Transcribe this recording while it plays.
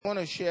I want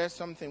to share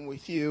something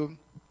with you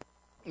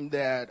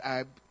that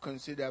I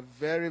consider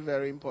very,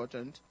 very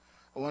important.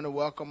 I want to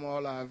welcome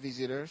all our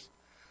visitors.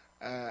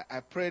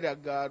 I pray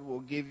that God will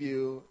give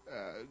you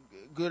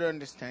good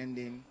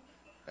understanding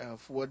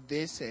of what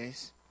this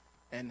says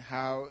and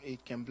how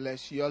it can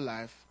bless your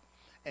life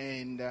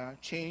and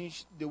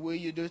change the way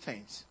you do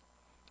things,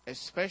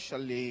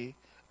 especially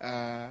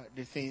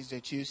the things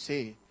that you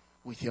say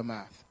with your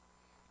mouth.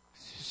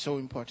 So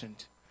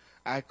important.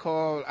 I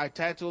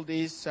titled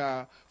this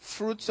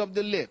Fruits of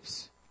the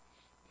Lips.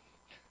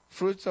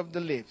 Fruits of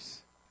the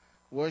lips.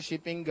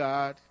 Worshipping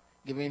God,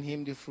 giving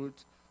Him the fruit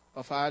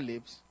of our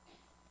lips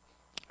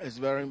is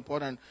very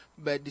important.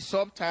 But the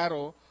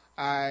subtitle,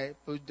 I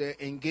put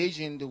the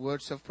Engaging the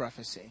Words of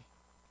Prophecy.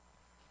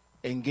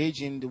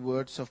 Engaging the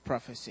Words of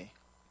Prophecy.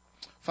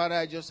 Father,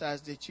 I just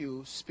ask that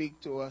you speak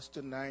to us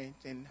tonight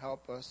and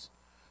help us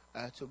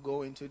to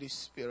go into the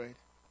Spirit.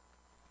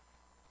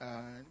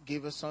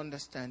 Give us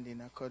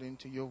understanding according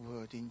to your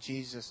word. In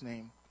Jesus'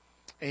 name,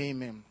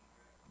 amen.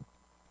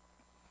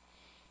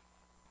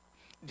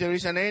 There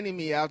is an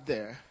enemy out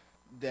there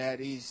that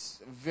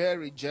is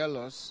very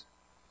jealous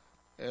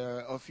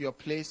of your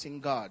place in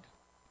God,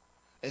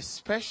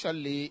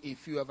 especially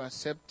if you have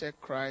accepted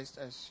Christ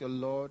as your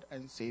Lord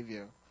and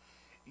Savior.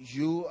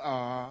 You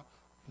are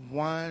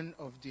one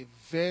of the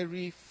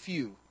very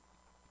few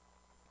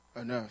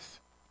on earth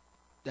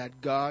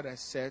that God has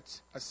set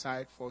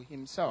aside for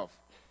Himself.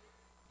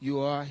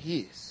 You are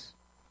His.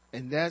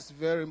 And that's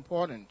very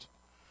important.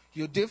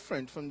 You're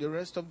different from the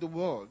rest of the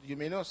world. You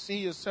may not see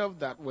yourself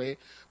that way,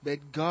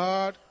 but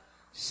God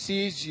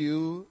sees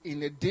you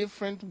in a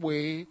different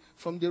way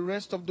from the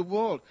rest of the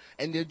world.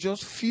 And there are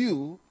just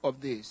few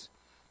of these.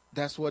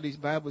 That's what His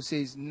Bible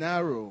says.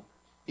 Narrow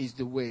is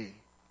the way.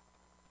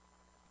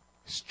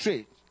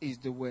 Straight is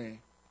the way.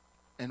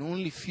 And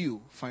only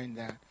few find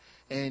that.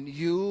 And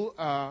you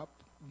are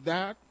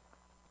that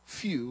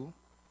few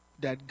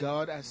that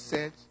God has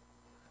set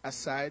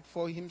aside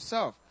for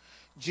Himself.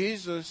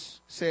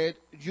 Jesus said,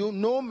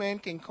 no man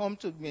can come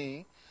to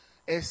me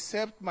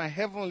except my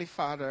heavenly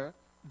Father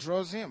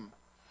draws him.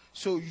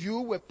 So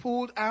you were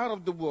pulled out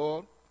of the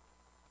world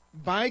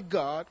by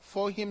God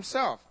for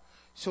Himself.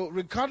 So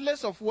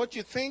regardless of what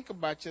you think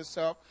about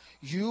yourself,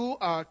 you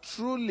are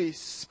truly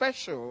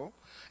special,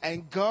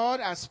 and God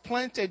has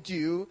planted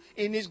you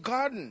in His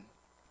garden,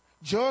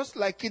 just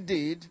like He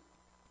did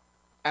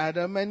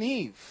Adam and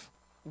Eve.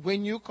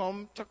 When you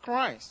come to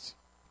Christ,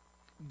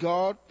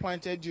 God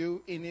planted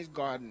you in His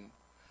garden,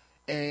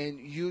 and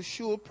you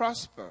should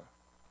prosper,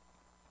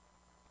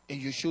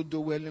 and you should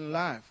do well in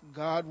life.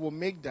 God will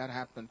make that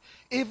happen.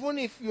 Even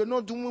if you're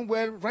not doing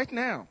well right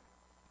now,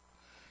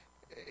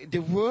 the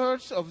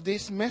words of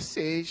this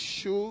message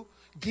should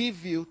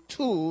give you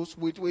tools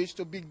with which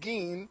to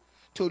begin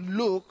to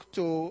look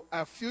to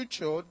a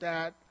future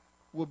that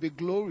will be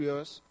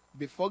glorious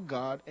before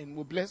God and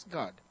will bless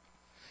God.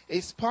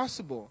 It's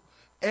possible.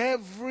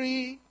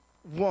 Every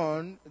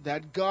one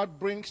that God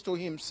brings to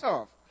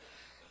Himself,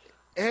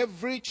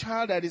 every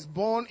child that is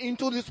born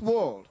into this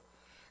world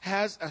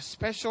has a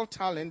special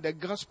talent that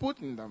God's put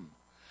in them.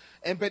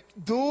 But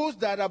those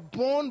that are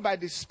born by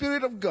the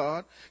Spirit of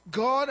God,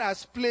 God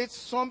has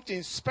placed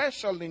something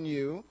special in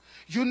you.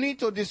 You need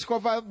to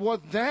discover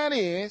what that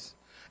is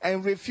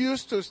and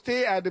refuse to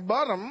stay at the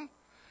bottom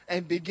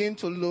and begin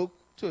to look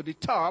to the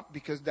top,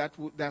 because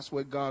that's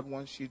where God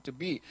wants you to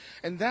be.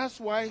 And that's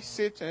why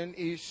Satan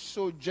is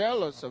so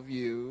jealous of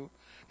you,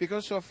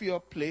 because of your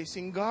place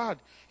in God.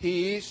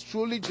 He is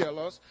truly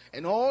jealous,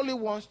 and all he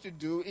wants to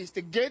do is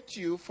to get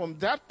you from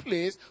that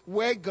place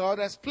where God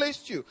has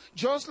placed you.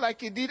 Just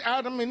like He did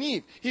Adam and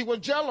Eve. He was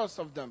jealous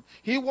of them.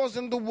 He was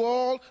in the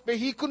world, but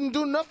he couldn't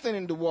do nothing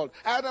in the world.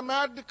 Adam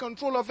had the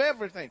control of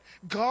everything.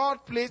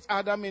 God placed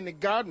Adam in a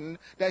garden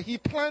that He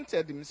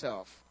planted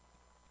Himself.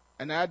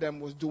 And Adam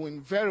was doing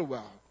very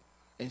well.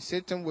 And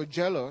Satan was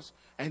jealous,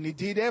 and he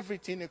did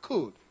everything he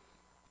could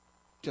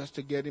just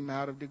to get him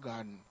out of the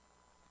garden.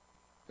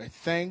 But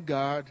thank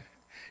God,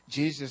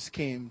 Jesus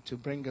came to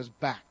bring us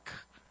back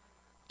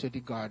to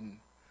the garden.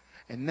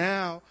 And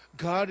now,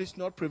 God is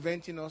not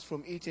preventing us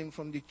from eating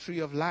from the tree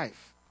of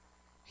life.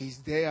 He's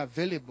there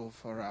available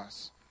for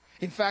us.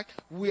 In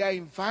fact, we are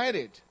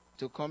invited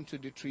to come to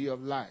the tree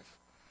of life.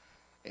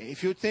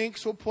 If you think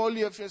so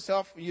poorly of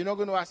yourself, you're not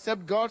going to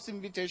accept God's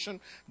invitation,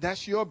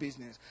 that's your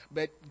business.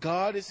 But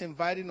God is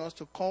inviting us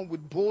to come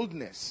with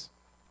boldness,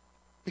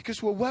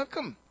 because we're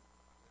welcome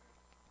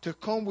to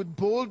come with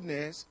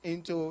boldness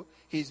into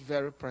His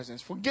very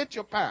presence. Forget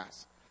your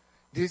past.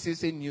 This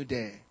is a new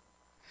day.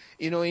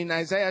 In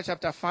Isaiah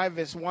chapter 5,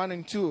 verse 1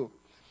 and 2,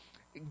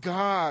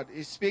 God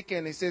is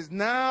speaking. He says,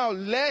 now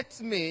let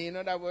me, in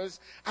other words,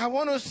 I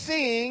want to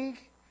sing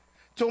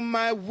to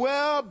my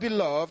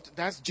well-beloved,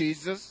 that's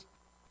Jesus,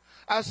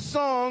 a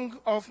song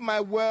of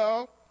my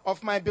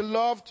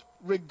beloved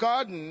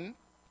regarding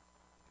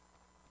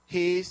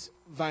His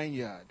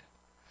vineyard.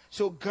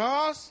 So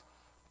God's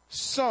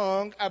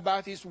song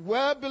about His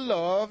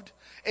well-beloved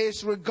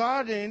is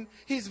regarding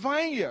His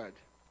vineyard.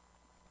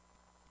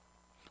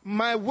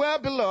 My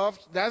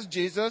well-beloved, that's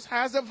Jesus,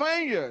 has a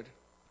vineyard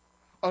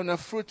on a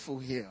fruitful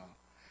hill.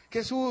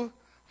 Guess who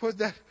was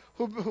that?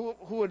 Who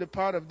were the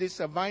part of this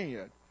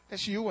vineyard?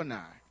 That's you and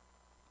I.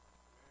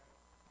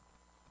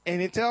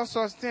 And it tells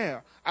us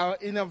there,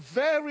 in a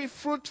very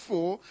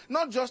fruitful,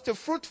 not just a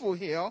fruitful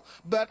hill,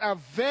 but a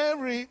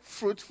very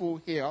fruitful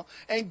hill.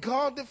 And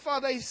God the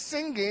Father is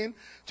singing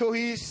to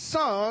his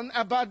Son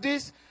about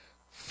this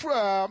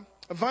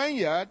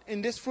vineyard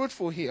in this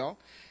fruitful hill.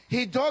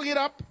 He dug it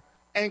up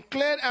and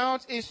cleared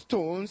out its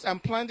stones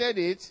and planted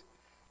it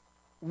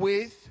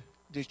with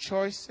the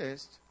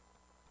choicest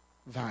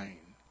vine.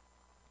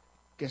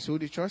 Guess who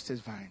the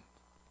choicest vine?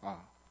 Ah,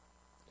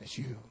 that's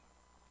you.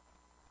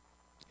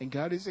 And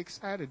God is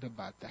excited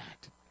about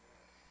that.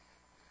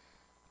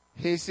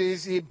 He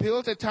says he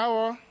built a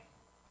tower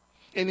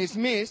in his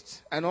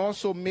midst and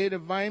also made a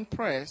vine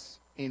press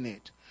in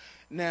it.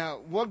 Now,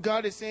 what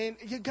God is saying,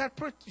 you got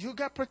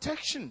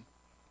protection.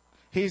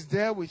 He's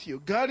there with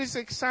you. God is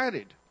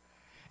excited.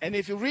 And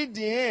if you read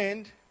the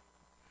end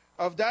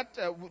of that,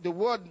 the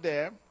word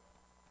there,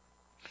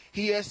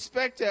 he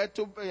expected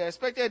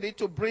it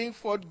to bring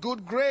forth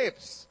good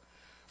grapes.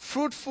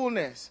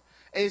 Fruitfulness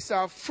is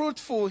a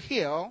fruitful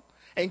hill,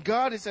 and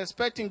God is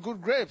expecting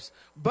good grapes,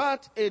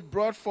 but it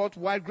brought forth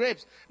wild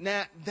grapes.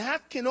 Now,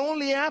 that can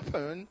only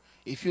happen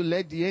if you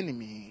let the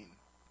enemy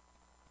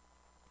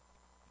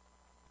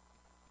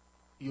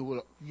in.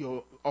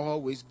 You'll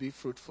always be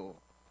fruitful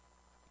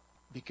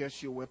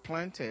because you were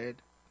planted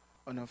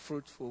on a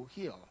fruitful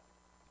hill.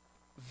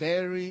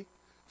 Very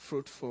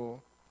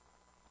fruitful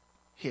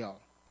hill.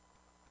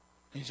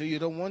 And so you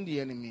don't want the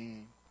enemy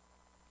in.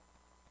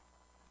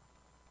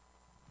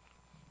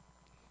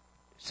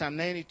 Psalm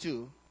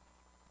 92,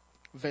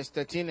 verse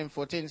 13 and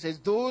 14 says,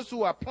 those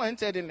who are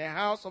planted in the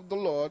house of the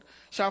Lord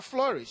shall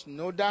flourish.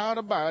 No doubt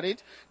about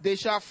it. They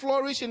shall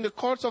flourish in the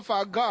courts of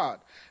our God.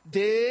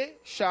 They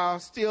shall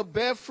still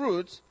bear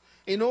fruit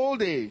in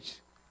old age.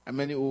 How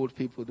many old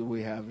people do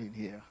we have in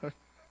here?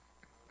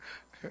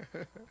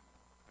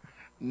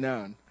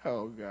 None.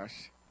 Oh,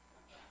 gosh.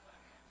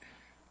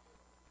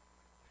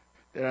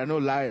 There are no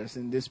liars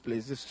in this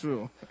place. It's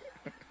true.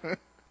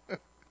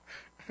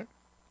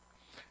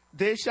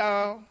 They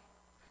shall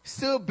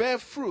still bear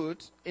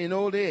fruit in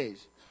old age.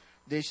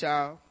 They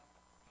shall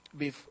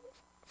be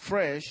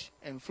fresh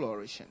and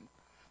flourishing.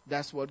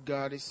 That's what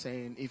God is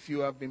saying. If you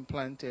have been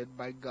planted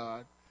by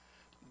God,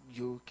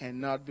 you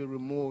cannot be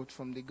removed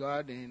from the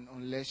garden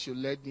unless you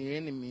let the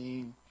enemy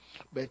in.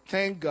 But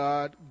thank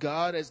God,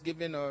 God has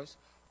given us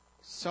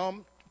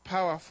some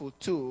powerful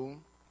tool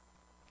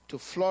to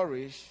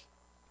flourish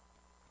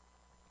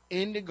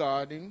in the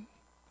garden,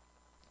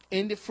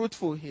 in the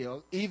fruitful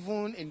hill,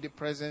 even in the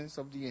presence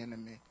of the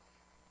enemy.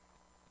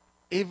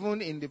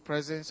 Even in the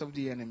presence of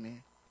the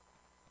enemy.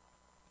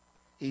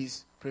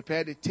 He's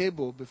prepared a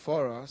table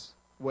before us.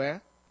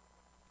 Where?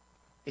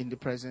 In the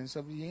presence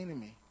of the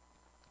enemy.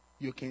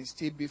 You can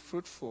still be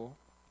fruitful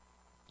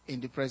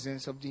in the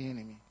presence of the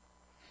enemy.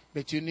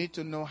 But you need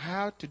to know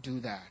how to do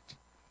that.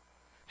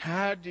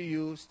 How do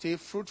you stay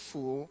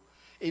fruitful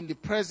in the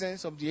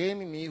presence of the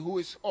enemy who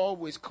is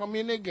always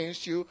coming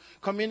against you,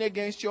 coming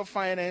against your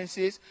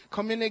finances,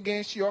 coming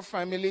against your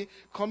family,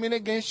 coming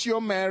against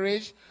your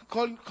marriage,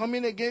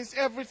 coming against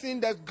everything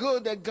that's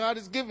good that God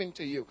has given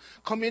to you,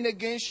 coming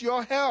against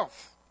your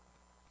health?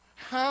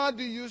 How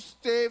do you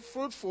stay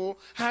fruitful?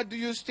 How do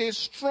you stay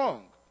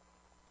strong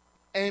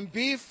and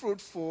be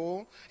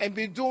fruitful and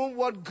be doing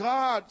what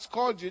God's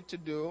called you to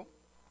do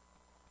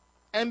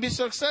and be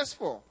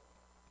successful?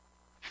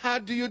 How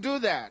do you do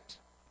that?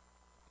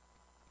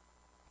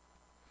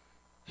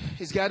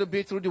 It's got to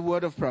be through the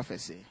word of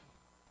prophecy.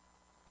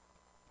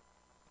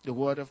 The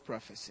word of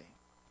prophecy.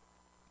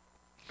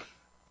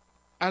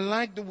 I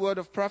like the word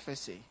of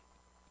prophecy.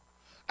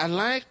 I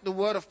like the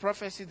word of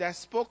prophecy that's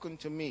spoken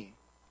to me.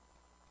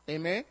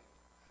 Amen?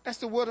 That's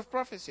the word of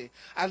prophecy.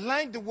 I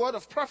like the word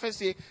of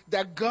prophecy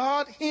that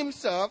God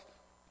himself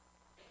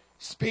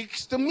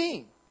speaks to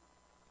me.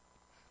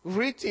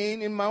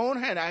 Written in my own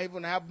hand. I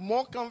even have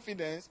more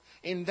confidence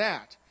in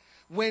that.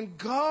 When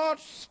God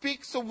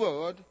speaks a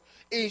word,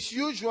 it's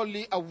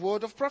usually a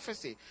word of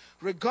prophecy,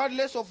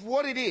 regardless of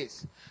what it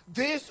is.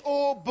 This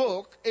whole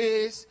book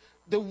is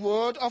the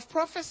word of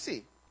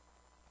prophecy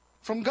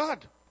from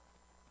God.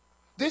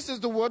 This is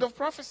the word of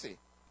prophecy.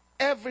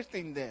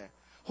 Everything there.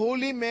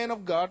 Holy men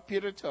of God,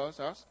 Peter tells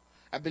us,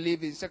 I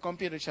believe in 2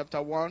 Peter chapter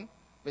 1,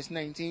 verse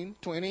 19,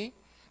 20,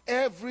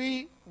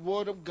 every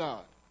word of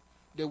God,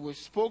 they were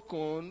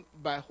spoken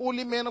by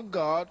holy men of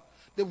God.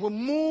 They were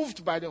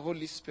moved by the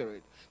Holy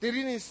Spirit. They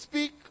didn't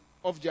speak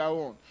of their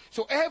own.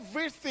 So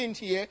everything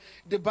here,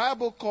 the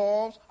Bible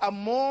calls a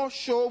more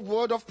sure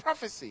word of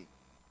prophecy.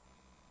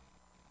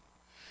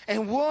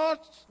 And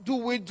what do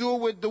we do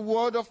with the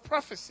word of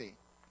prophecy?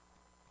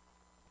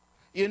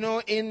 You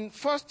know, in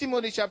 1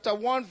 Timothy chapter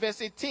 1,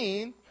 verse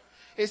 18,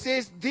 it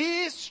says,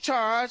 this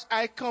charge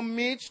I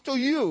commit to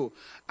you.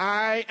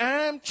 I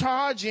am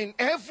charging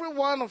every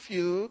one of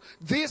you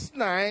this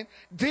night.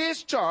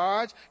 This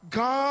charge,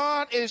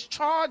 God is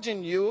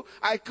charging you.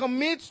 I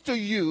commit to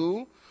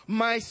you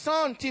my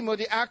son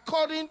Timothy,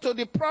 according to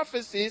the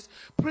prophecies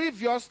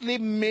previously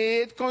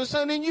made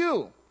concerning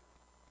you,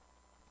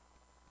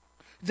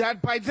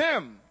 that by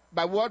them,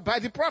 by what? By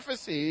the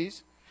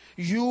prophecies,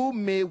 you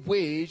may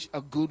wage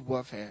a good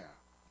warfare.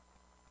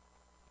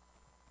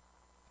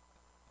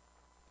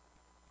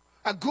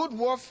 A good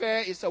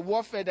warfare is a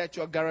warfare that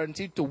you're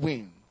guaranteed to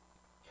win.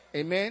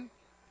 Amen?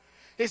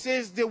 It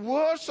says the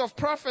words of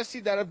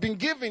prophecy that have been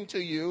given to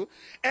you,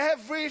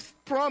 every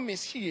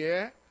promise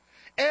here,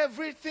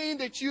 everything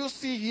that you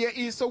see here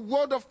is a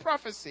word of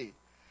prophecy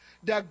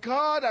that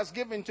God has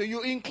given to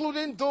you,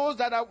 including those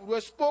that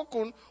were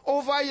spoken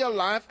over your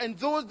life and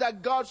those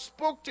that God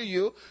spoke to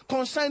you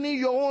concerning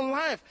your own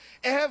life.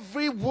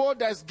 Every word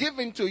that's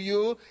given to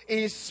you,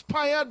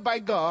 inspired by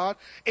God,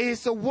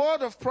 is a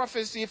word of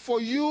prophecy for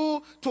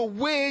you to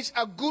wage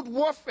a good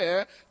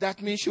warfare.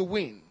 That means you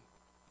win.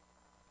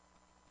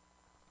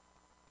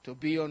 To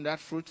be on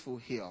that fruitful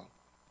hill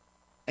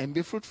and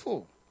be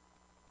fruitful.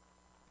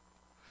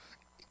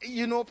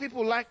 You know,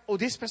 people like, oh,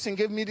 this person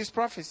gave me this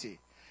prophecy.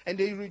 And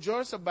they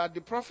rejoice about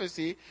the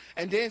prophecy.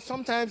 And then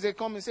sometimes they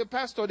come and say,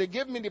 Pastor, they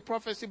gave me the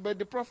prophecy, but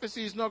the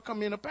prophecy is not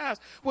coming to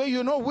pass. Well,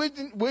 you're not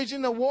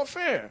waging a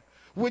warfare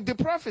with the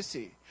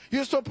prophecy.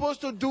 You're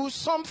supposed to do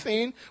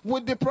something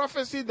with the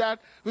prophecy that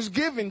was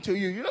given to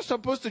you. You're not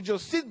supposed to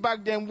just sit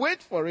back there and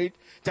wait for it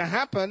to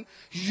happen.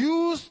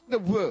 Use the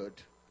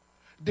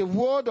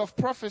word of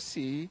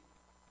prophecy,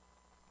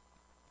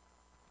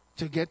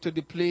 to get to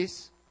the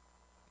place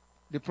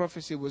the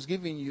prophecy was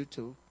given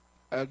to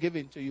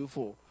you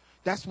for.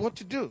 That's what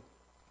to do.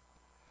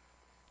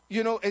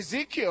 You know,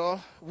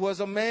 Ezekiel was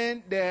a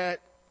man that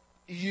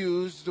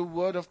used the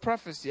word of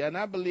prophecy. And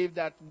I believe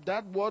that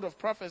that word of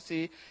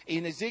prophecy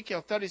in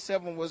Ezekiel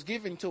 37 was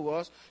given to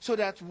us so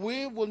that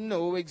we will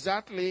know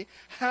exactly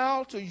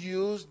how to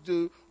use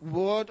the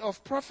word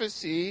of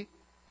prophecy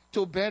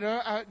to better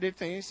the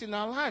things in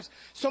our lives.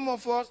 Some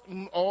of us,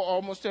 or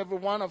almost every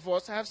one of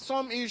us, have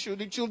some issue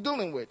that you're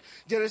dealing with.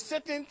 There are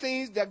certain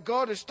things that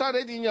God has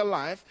started in your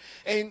life,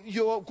 and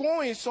you're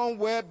going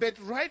somewhere, but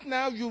right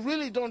now you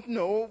really don't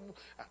know,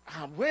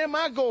 where am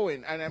I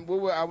going? And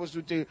I was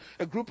with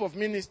a group of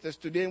ministers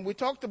today, and we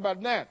talked about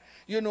that.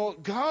 You know,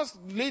 God's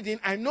leading.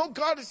 I know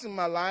God is in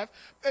my life,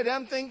 but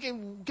I'm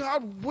thinking,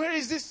 God, where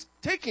is this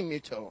taking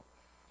me to?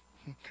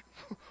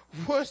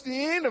 What's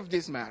the end of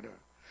this matter?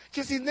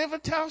 Because he never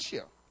tells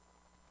you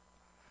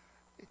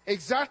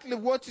exactly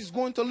what it's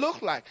going to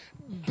look like.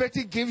 But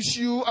he gives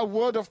you a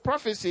word of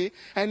prophecy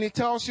and he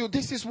tells you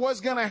this is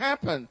what's going to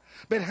happen.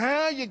 But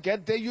how you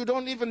get there, you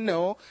don't even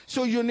know.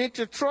 So you need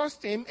to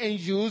trust him and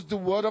use the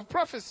word of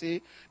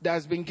prophecy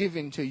that's been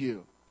given to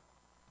you.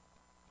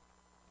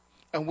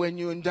 And when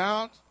you're in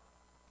doubt,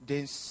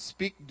 then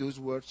speak those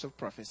words of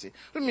prophecy.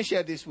 Let me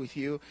share this with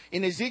you.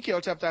 In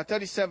Ezekiel chapter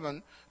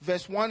 37,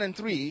 verse 1 and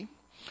 3,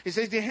 it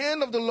says, the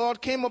hand of the Lord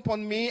came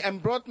upon me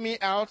and brought me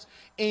out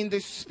in the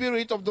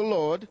spirit of the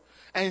Lord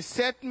and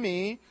set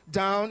me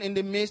down in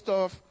the midst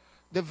of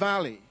the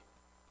valley,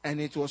 and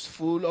it was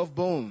full of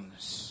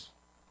bones.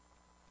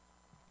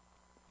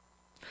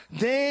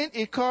 Then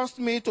he caused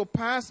me to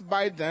pass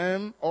by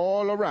them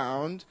all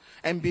around,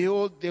 and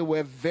behold, there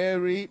were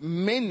very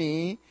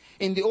many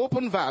in the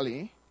open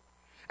valley,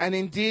 and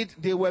indeed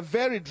they were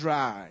very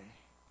dry.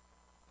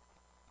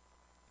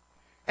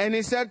 And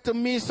he said to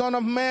me, Son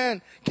of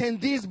man, can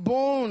these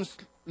bones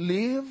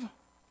live?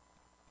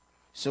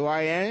 So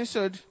I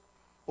answered,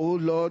 O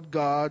Lord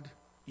God,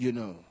 you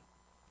know.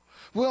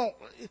 Well,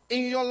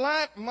 in your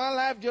life, my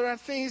life, there are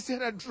things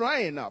that are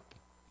drying up.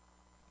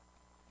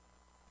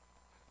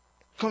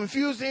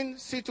 Confusing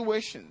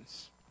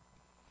situations.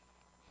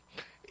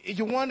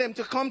 You want them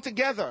to come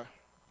together.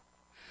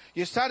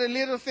 You start a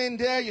little thing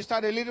there, you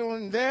start a little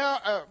one there,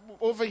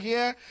 over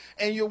here,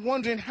 and you're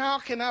wondering, how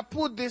can I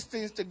put these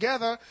things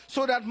together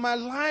so that my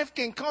life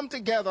can come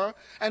together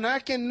and I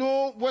can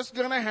know what's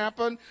going to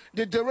happen,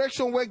 the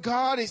direction where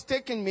God is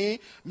taking me.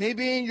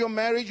 Maybe in your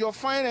marriage, your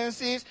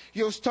finances,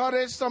 you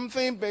started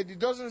something, but it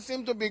doesn't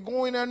seem to be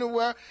going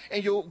anywhere,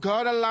 and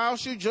God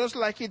allows you, just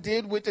like he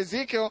did with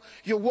Ezekiel,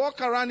 you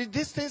walk around it.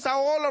 These things are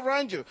all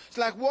around you. It's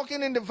like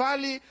walking in the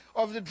valley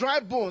of the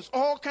dry bones,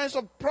 all kinds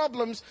of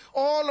problems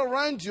all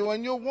around you,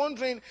 and you're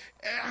wondering,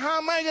 how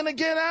am I going to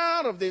get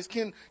out of this?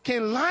 Can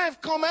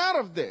life come out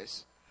of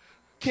this?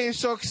 Can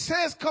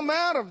success come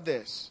out of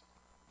this?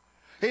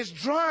 It's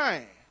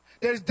dry.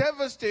 There's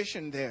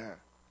devastation there.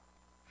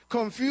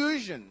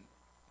 Confusion.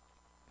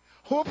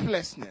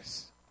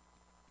 Hopelessness.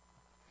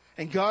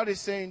 And God is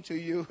saying to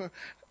you,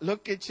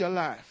 look at your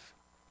life.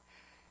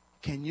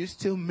 Can you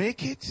still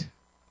make it?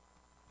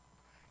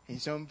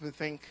 And some people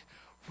think,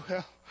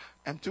 well,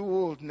 I'm too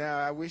old now.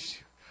 I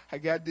wish I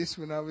got this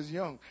when I was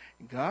young.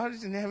 God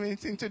doesn't have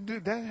anything to do.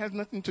 That has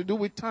nothing to do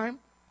with time.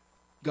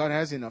 God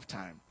has enough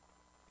time.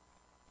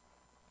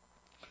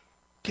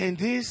 Can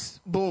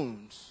these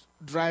bones,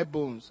 dry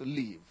bones,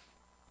 live?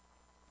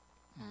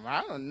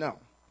 I don't know.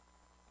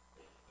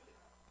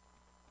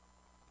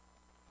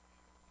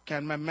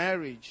 Can my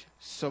marriage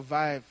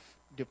survive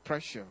the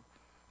pressure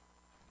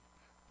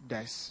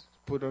that's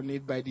put on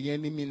it by the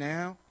enemy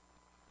now?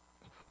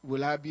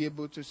 Will I be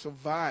able to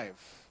survive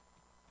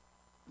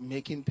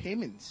making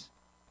payments?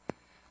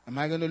 Am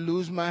I going to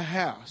lose my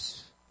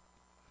house?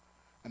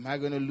 Am I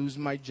going to lose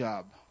my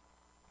job?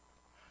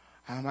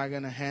 How am I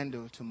going to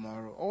handle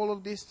tomorrow? All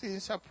of these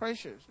things are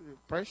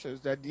pressures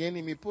that the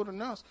enemy put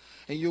on us.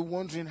 And you're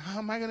wondering, how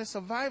am I going to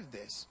survive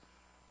this?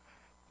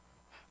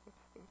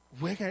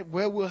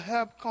 Where will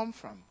help come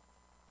from?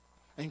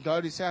 And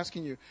God is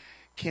asking you,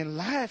 can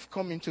life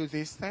come into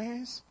these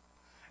things?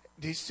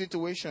 These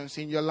situations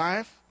in your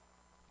life?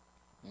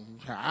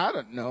 I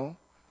don't know.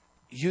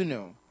 You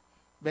know.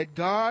 But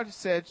God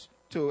said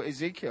to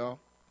Ezekiel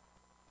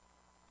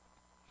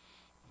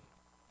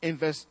in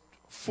verse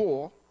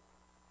 4,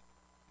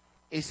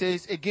 it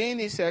says, again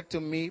he said to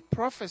me,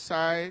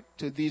 prophesy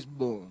to these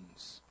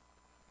bones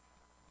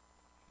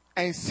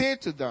and say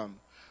to them.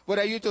 What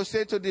are you to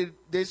say to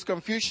this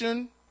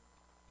confusion,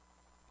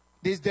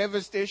 this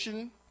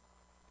devastation?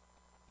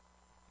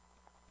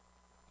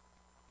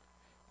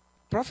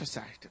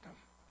 Prophesy to them.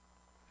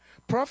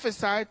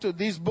 Prophesy to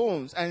these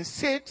bones and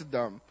say to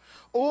them,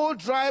 O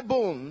dry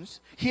bones,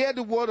 hear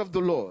the word of the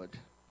Lord.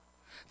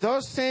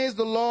 Thus says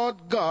the Lord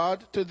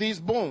God to these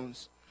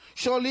bones,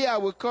 surely I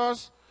will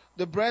cause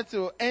the breath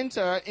to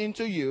enter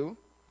into you,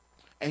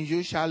 and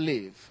you shall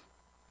live.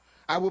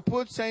 I will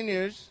put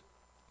sinews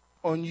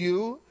on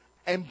you,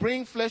 and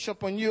bring flesh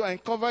upon you,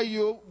 and cover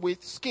you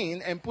with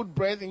skin, and put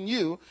breath in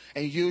you,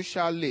 and you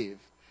shall live.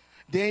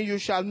 Then you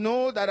shall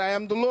know that I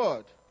am the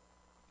Lord.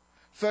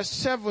 Verse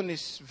 7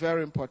 is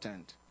very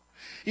important.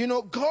 You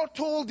know, God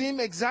told him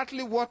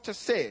exactly what to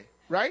say,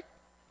 right?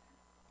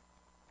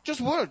 Just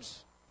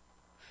words.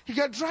 He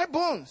got dry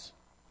bones,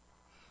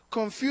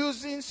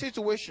 confusing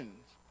situations,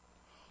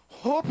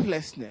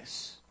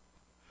 hopelessness,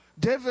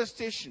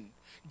 devastation.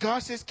 God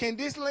says, can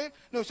this live?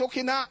 No, it's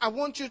okay. Now I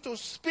want you to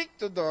speak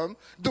to them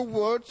the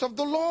words of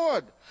the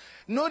Lord.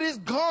 Notice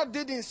God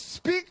didn't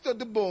speak to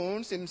the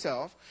bones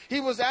himself. He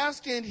was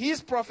asking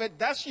his prophet,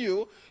 that's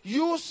you.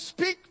 You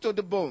speak to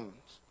the bones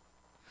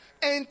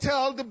and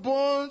tell the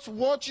bones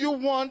what you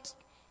want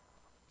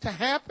to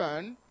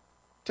happen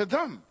to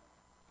them.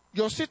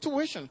 Your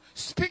situation.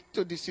 Speak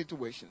to the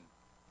situation.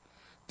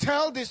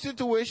 Tell the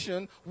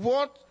situation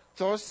what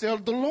thus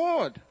said the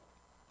Lord.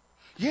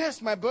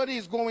 Yes, my body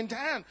is going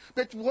down.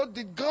 But what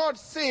did God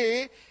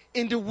say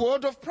in the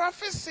word of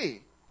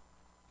prophecy?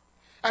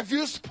 Have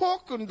you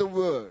spoken the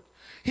word?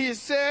 He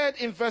said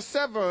in verse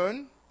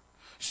 7,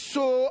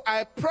 so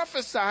I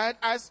prophesied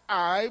as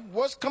I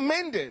was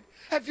commanded.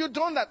 Have you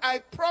done that? I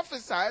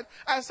prophesied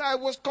as I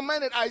was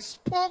commanded. I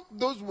spoke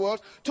those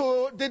words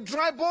to the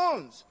dry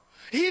bones.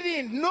 He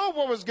didn't know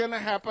what was going to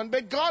happen,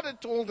 but God had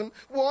told him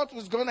what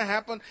was going to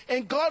happen.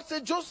 And God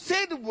said, just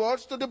say the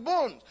words to the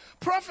bones.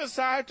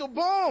 Prophesy to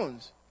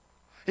bones.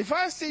 If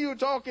I see you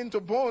talking to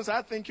bones,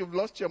 I think you've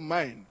lost your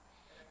mind.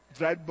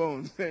 Dried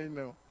bones, you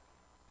know.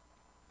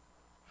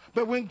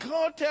 But when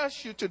God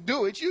tells you to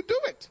do it, you do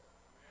it.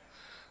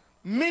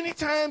 Many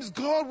times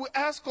God will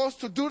ask us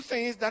to do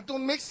things that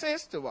don't make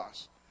sense to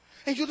us.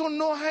 And you don't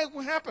know how it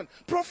will happen.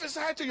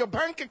 Prophesy to your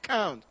bank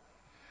account.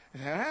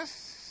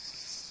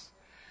 Yes.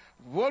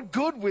 What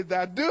good would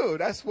that do?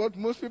 That's what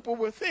most people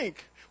will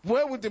think.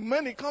 Where would the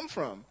money come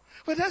from?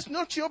 But that's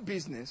not your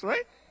business,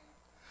 right?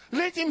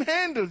 Let him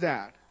handle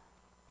that.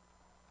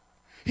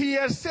 He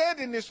has said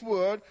in his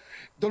word,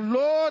 the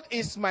Lord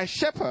is my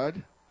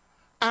shepherd,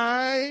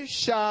 I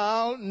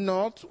shall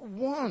not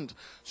want.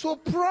 So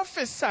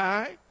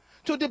prophesy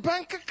to the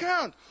bank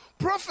account.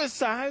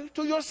 Prophesy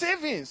to your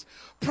savings.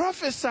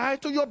 Prophesy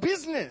to your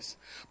business.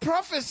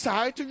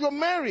 Prophesy to your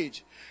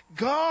marriage.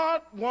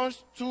 God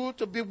wants you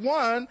to be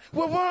one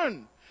with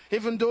one.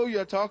 Even though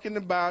you're talking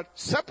about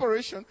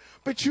separation,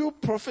 but you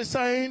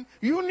prophesying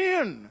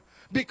union.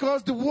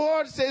 Because the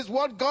word says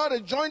what God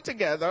has joined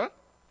together,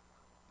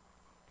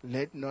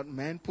 let not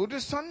man put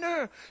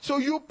asunder. So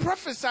you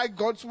prophesy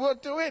God's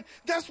word to it.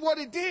 That's what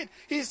he did.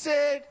 He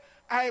said,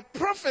 I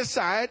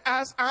prophesied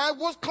as I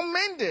was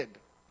commanded.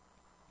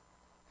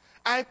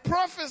 I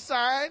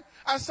prophesied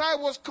as I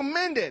was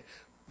commanded.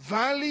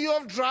 Valley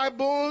of dry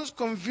bones,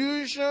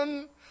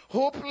 confusion,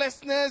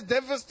 hopelessness,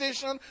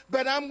 devastation.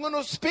 But I'm going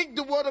to speak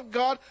the word of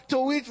God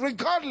to it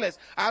regardless.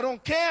 I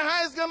don't care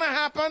how it's going to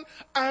happen.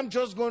 I'm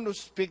just going to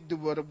speak the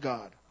word of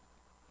God.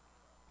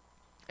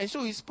 And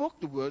so he spoke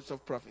the words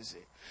of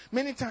prophecy.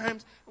 Many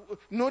times,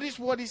 notice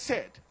what he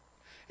said.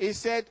 He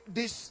said,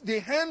 the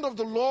hand of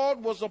the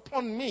Lord was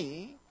upon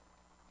me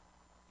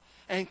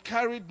and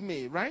carried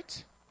me,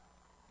 right?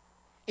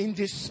 In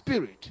the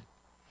spirit.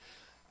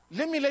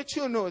 Let me let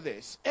you know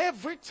this.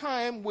 Every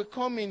time we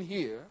come in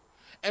here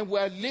and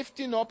we're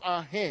lifting up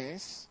our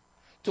hands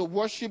to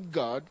worship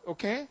God,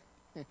 okay?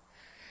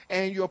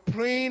 And you're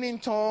praying in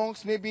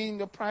tongues, maybe in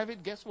the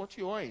private, guess what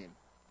you are in?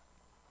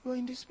 You're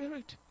in the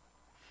spirit.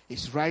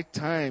 It's right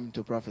time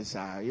to prophesy.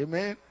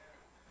 Amen?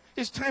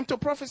 It's time to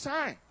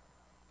prophesy.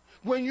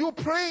 When you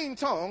pray in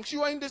tongues,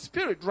 you are in the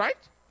spirit, right?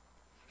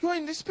 You are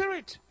in the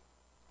spirit.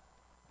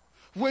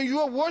 When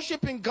you are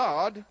worshiping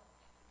God,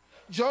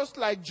 just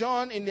like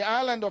John in the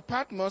island of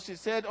Patmos, he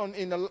said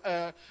in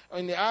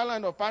the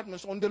island of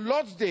Patmos, on the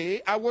Lord's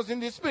day, I was in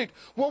the Spirit.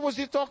 What was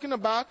he talking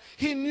about?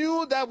 He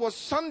knew that was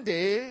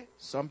Sunday.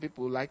 Some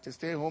people like to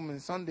stay home on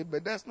Sunday,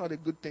 but that's not a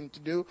good thing to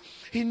do.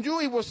 He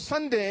knew it was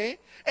Sunday,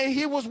 and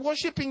he was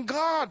worshiping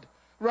God,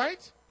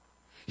 right?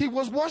 He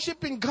was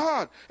worshiping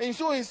God. And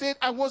so he said,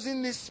 I was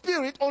in the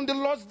Spirit on the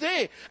Lord's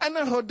day, and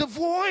I heard the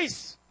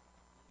voice.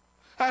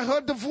 I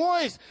heard the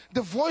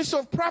voice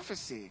of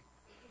prophecy.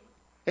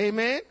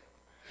 Amen?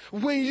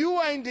 When you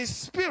are in the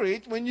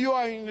Spirit, when you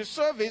are in the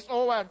service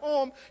or at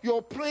home,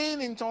 you're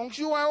praying in tongues,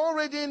 you are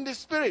already in the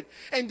Spirit.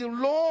 And the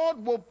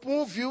Lord will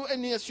move you,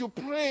 and as you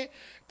pray,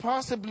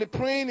 possibly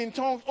praying in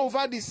tongues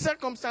over the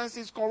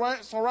circumstances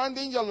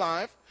surrounding your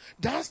life,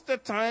 that's the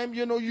time,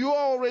 you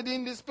are already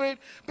in the Spirit.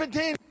 But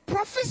then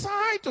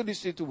prophesy to the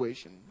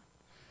situation.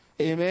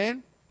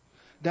 Amen?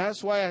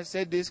 That's why I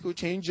said this could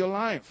change your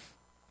life.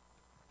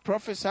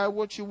 Prophesy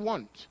what you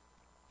want.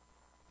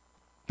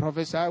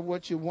 Prophesy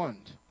what you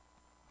want.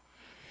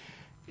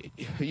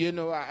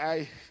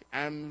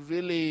 I'm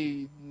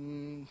really,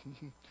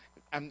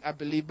 I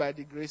believe by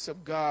the grace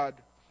of God,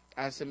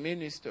 as a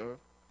minister,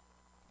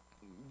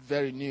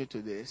 very new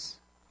to this.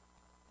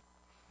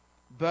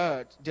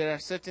 But there are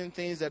certain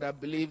things that I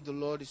believe the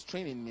Lord is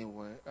training me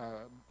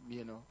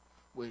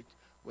with,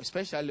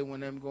 especially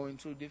when I'm going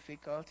through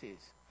difficulties.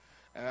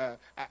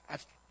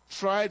 I've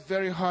tried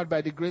very hard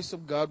by the grace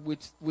of God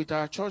with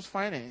our church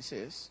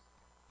finances.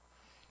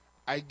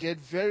 I get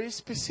very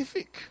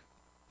specific.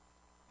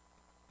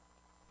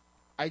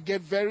 I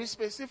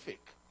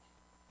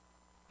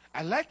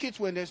like it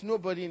when there's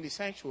nobody in the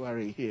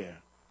sanctuary here.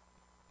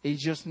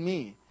 It's just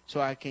me, so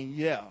I can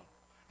yell.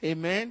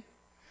 Amen?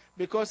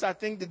 Because I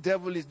think the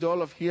devil is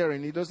dull of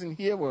hearing. He doesn't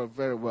hear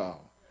very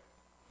well.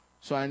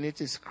 So I need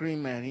to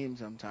scream at him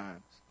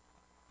sometimes.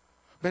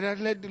 But I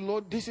let the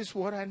Lord, this is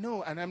what I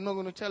know. And I'm not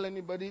going to tell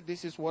anybody,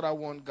 this is what I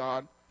want,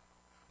 God.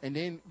 And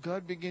then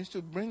God begins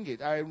to bring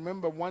it. I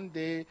remember one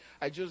day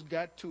I just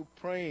got to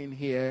praying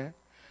here.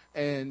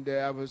 And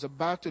I was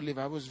about to leave.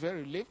 I was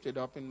very lifted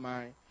up in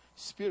my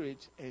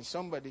spirit. And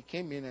somebody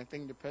came in, I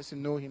think the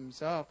person knew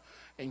himself,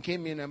 and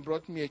came in and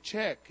brought me a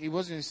check. It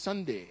wasn't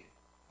Sunday.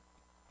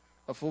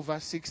 Of over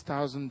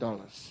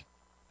 $6,000.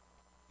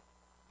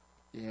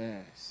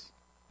 Yes.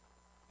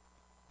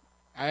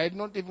 I had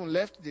not even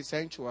left the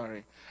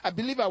sanctuary. I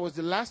believe I was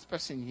the last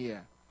person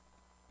here.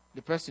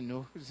 The person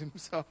knows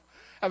himself.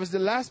 I was the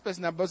last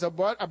person. I was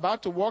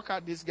about to walk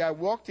out. This guy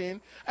walked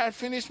in. I had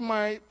finished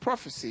my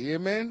prophecy.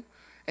 Amen.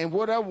 And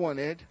what I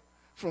wanted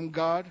from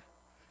God.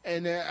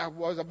 And I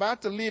was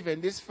about to leave,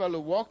 and this fellow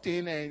walked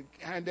in and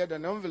handed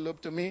an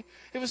envelope to me.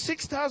 It was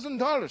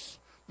 $6,000.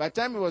 By the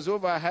time it was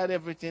over, I had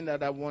everything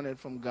that I wanted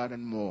from God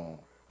and more.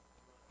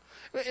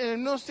 And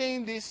I'm not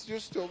saying this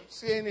just to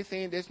say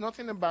anything. There's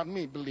nothing about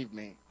me, believe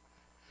me.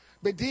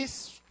 But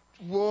this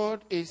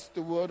word is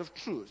the word of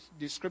truth,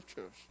 the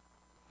scriptures.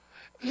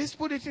 Let's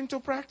put it into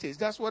practice.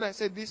 That's what I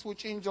said. This will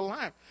change your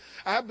life.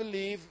 I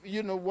believe,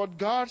 what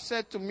God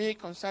said to me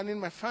concerning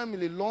my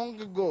family long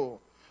ago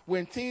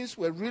when things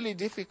were really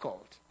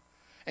difficult.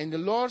 And the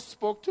Lord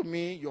spoke to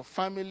me, your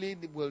family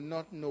will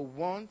not know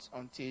want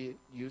until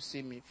you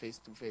see me face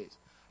to face.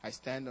 I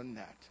stand on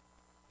that.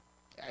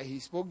 He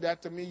spoke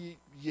that to me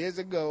years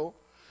ago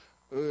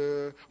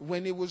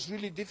when it was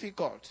really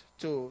difficult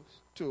to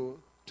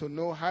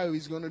know how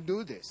he's going to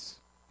do this.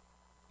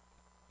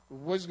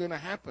 What's going to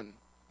happen?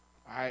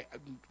 I'm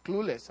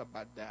clueless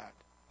about that.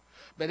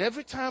 But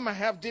every time I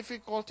have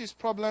difficulties,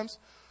 problems,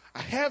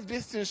 I have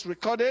these things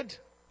recorded.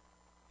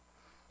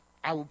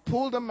 I will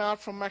pull them out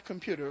from my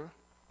computer,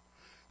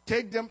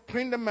 take them,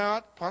 print them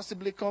out,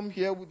 possibly come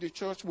here with the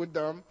church with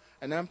them,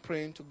 and I'm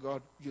praying to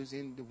God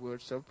using the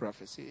words of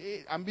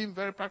prophecy. I'm being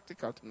very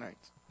practical tonight.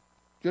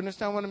 Do you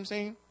understand what I'm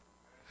saying?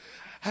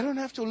 I don't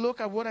have to look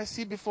at what I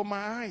see before my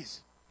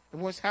eyes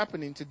and what's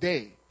happening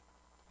today.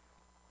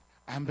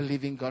 I'm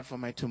believing God for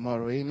my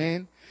tomorrow.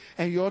 Amen.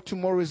 And your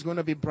tomorrow is going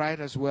to be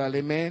bright as well.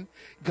 Amen.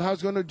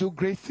 God's going to do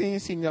great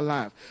things in your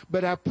life.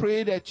 But I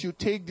pray that you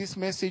take this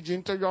message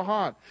into your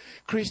heart.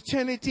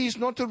 Christianity is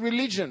not a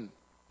religion.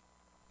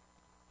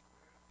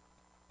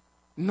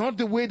 Not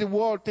the way the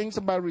world thinks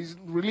about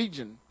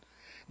religion.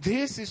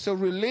 This is a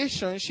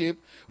relationship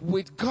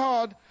with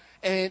God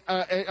and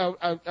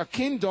a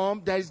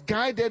kingdom that is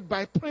guided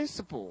by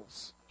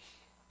principles.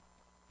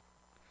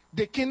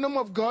 The kingdom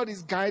of God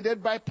is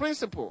guided by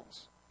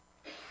principles.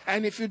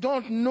 And if you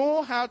don't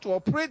know how to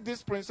operate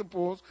these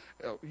principles,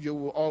 you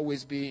will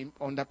always be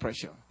under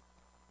pressure.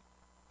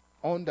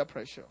 Under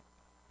pressure.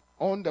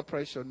 Under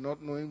pressure,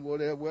 not knowing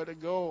where to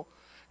go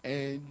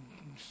and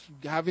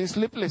having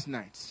sleepless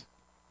nights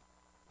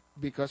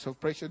because of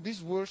pressure.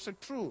 These words are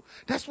true.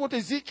 That's what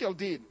Ezekiel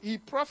did. He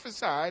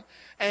prophesied,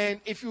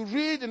 and if you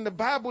read in the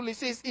Bible, it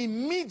says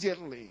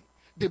immediately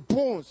the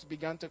bones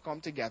began to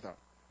come together.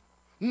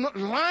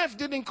 Life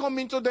didn't come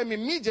into them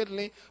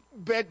immediately,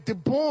 but the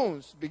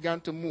bones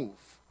began to move.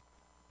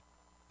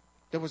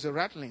 There was a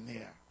rattling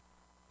there.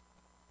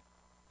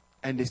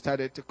 And they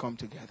started to come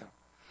together.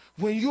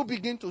 When you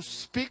begin to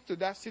speak to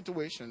that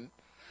situation,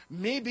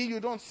 maybe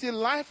you don't see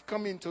life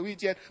come into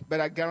it yet,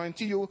 but I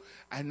guarantee you,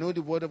 I know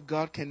the word of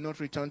God cannot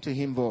return to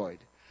him void.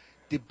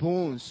 The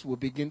bones will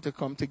begin to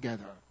come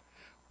together.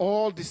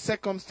 All the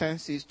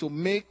circumstances to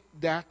make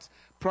that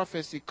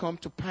prophecy come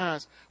to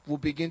pass will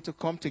begin to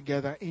come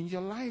together in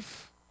your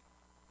life.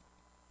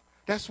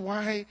 That's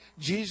why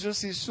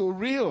Jesus is so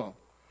real.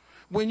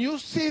 When you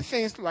see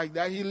things like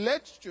that, he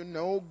lets you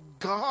know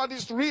God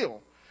is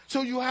real.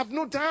 So you have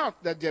no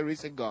doubt that there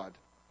is a God.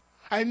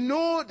 I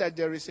know that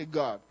there is a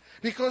God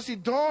because he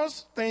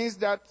does things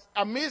that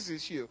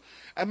amazes you.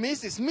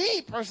 Amazes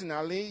me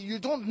personally. You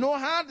don't know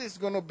how this is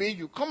going to be.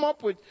 You come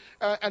up with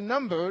a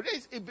number.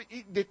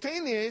 The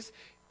thing is,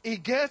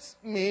 it gets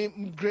me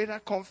greater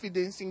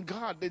confidence in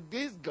God. That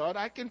this God,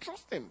 I can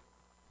trust him.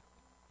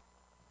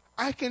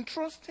 I can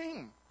trust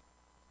him.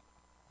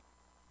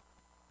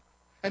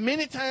 And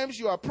many times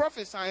you are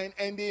prophesying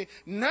and the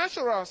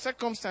natural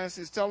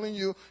circumstances telling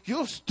you,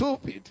 you're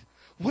stupid.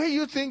 Where do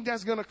you think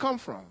that's going to come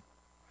from?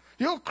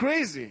 You're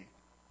crazy.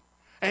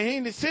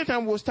 And the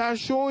Satan will start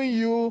showing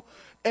you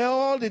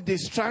all the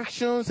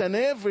distractions and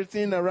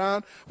everything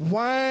around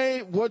why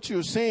what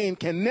you're saying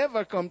can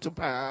never come to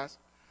pass.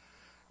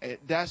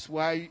 That's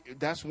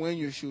when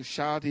you should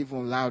shout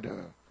even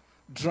louder.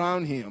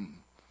 Drown him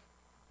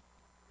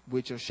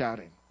with your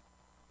shouting.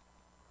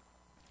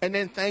 And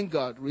then thank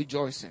God,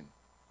 rejoicing.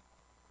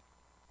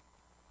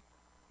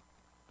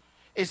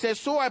 It says,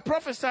 so I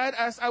prophesied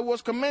as I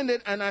was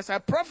commanded, and as I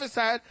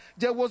prophesied,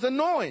 there was a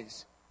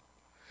noise.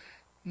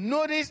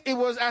 Notice it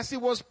was as he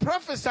was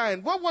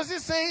prophesying. What was he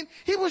saying?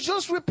 He was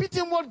just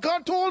repeating what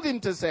God told him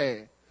to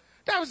say.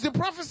 That was the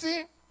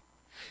prophecy.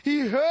 He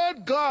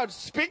heard God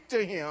speak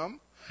to him,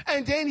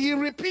 and then he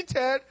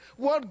repeated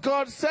what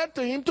God said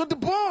to him to the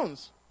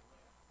bones.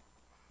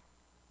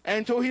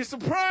 And to his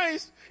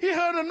surprise, he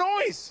heard a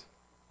noise.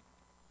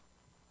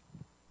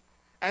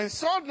 And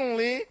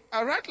suddenly,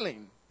 a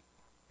rattling.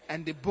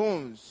 And the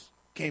bones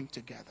came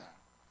together.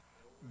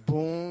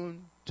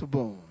 Bone to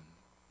bone.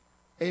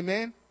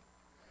 Amen?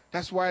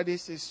 That's why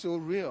this is so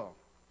real.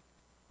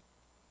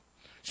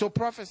 So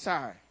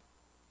prophesy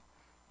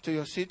to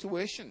your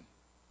situation.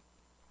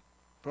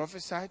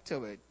 Prophesy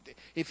to it.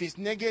 If it's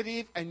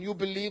negative and you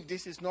believe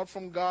this is not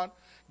from God,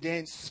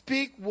 then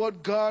speak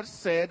what God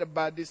said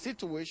about the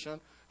situation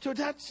to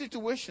that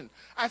situation.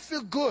 I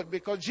feel good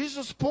because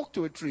Jesus spoke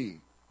to a tree.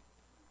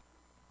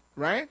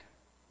 Right?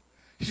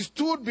 He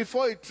stood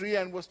before a tree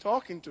and was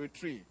talking to a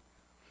tree.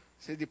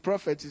 Said the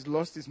prophet has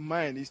lost his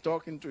mind. He's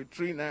talking to a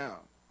tree now.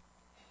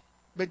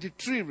 But the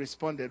tree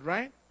responded,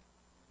 right?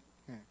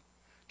 Yeah.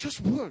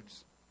 Just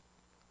words.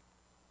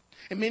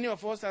 And many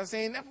of us are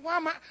saying,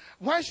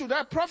 why should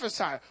I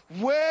prophesy?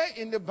 Where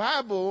in the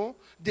Bible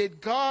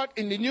did God,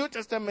 in the New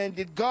Testament,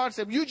 did God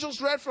say, you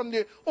just read from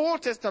the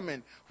Old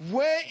Testament.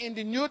 Where in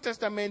the New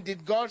Testament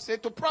did God say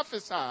to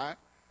prophesy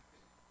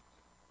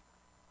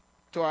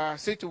to our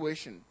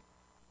situation?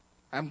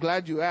 I'm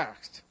glad you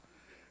asked.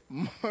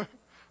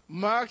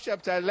 Mark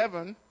chapter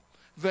 11,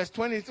 verse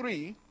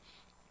 23,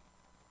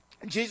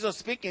 Jesus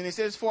speaking, he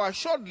says, for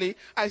assuredly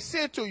I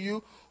say to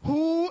you,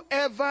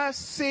 whoever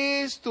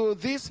says to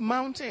this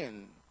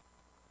mountain,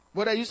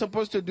 what are you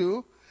supposed to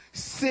do?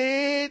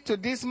 Say to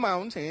this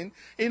mountain,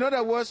 in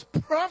other words,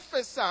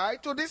 prophesy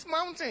to this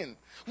mountain.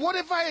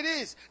 Whatever it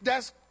is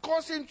that's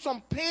causing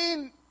some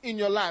pain in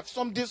your life,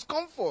 some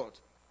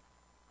discomfort,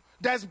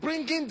 that's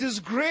bringing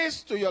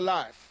disgrace to your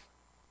life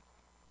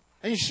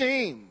and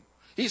shame.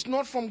 It's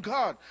not from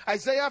God.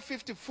 Isaiah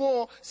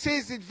 54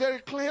 says it very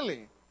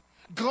clearly.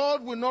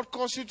 God will not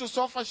cause you to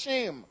suffer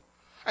shame.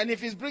 And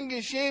if he's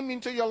bringing shame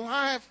into your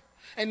life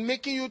and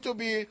making you to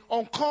be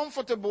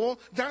uncomfortable,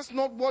 that's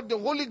not what the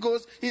Holy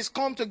Ghost is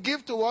come to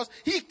give to us.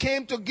 He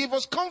came to give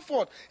us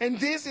comfort. And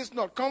this is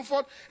not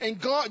comfort. And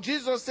God,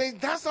 Jesus says,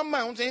 that's a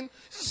mountain.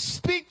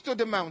 Speak to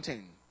the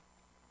mountain.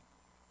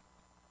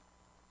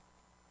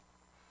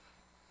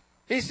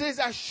 He says,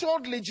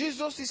 assuredly,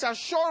 Jesus is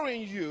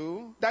assuring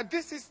you that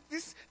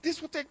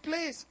this will take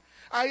place.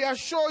 I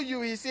assure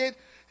you, he said,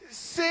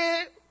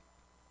 say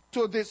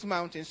to this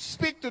mountain,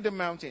 speak to the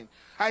mountain.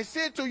 I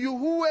say to you,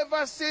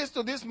 whoever says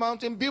to this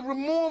mountain, be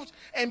removed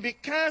and be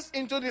cast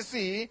into the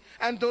sea,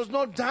 and does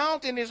not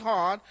doubt in his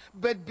heart,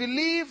 but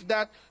believe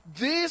that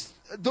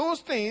those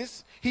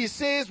things he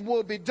says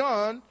will be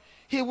done,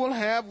 he will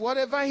have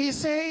whatever he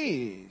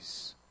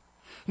says.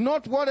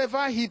 Not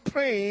whatever he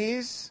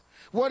prays,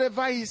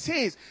 whatever he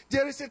says.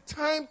 There is a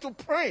time to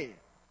pray.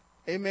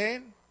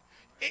 Amen.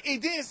 He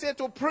didn't say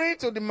to pray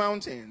to the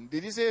mountain.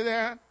 Did he say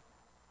that?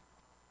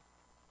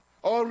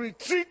 Or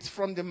retreat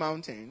from the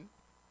mountain.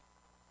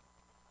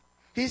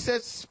 He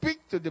said,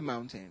 speak to the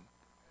mountain.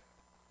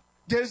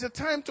 There is a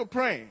time to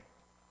pray.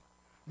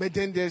 But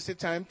then there's a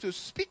time to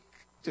speak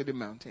to the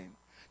mountain.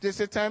 There's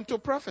a time to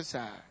prophesy.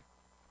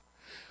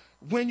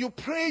 When you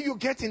pray, you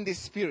get in the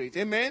spirit.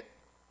 Amen.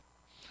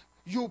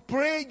 You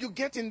pray, you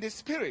get in the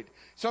spirit.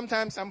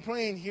 Sometimes I'm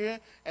praying here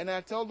and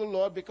I tell the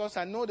Lord, because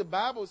I know the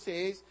Bible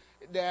says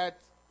that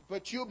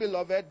But you,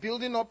 beloved,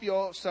 building up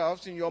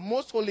yourselves in your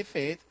most holy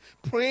faith,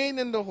 praying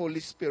in the Holy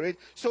Spirit.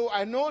 So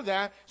I know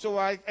that. So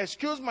I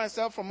excuse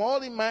myself from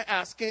all in my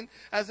asking.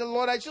 As the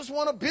Lord, I just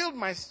want to build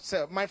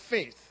myself, my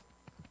faith.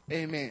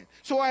 Amen.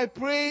 So I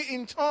pray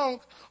in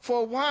tongues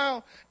for a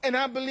while. And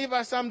I believe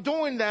as I'm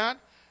doing that,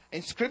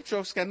 and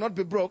scriptures cannot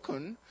be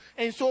broken.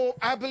 And so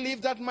I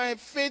believe that my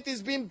faith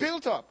is being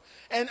built up.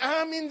 And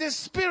I'm in the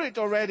Spirit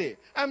already.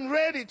 I'm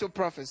ready to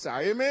prophesy.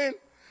 Amen.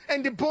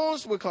 And the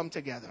bones will come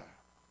together.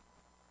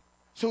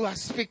 So I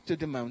speak to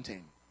the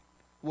mountain,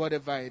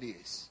 whatever it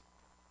is.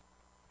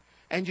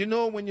 And you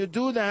know, when you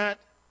do that,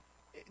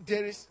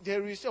 there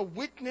is a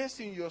witness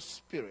in your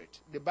spirit.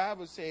 The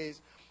Bible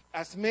says,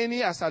 as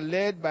many as are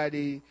led by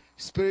the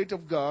Spirit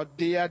of God,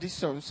 they are the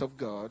sons of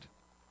God.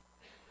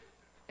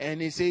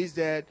 And it says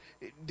that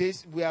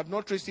we have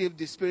not received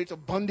the spirit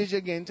of bondage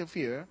again to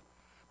fear,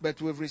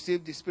 but we've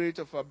received the spirit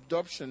of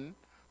adoption,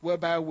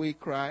 whereby we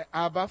cry,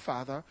 Abba,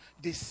 Father.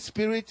 The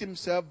Spirit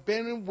Himself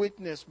bearing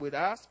witness with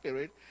our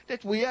spirit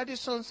that we are the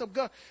sons of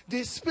God.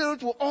 The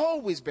Spirit will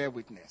always bear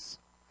witness.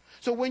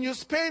 So when you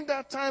spend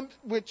that time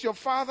with your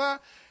Father,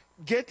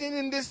 getting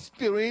in the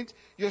Spirit,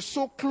 you're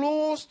so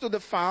close to the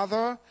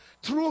Father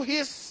through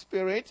His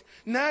Spirit.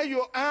 Now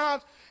you're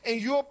out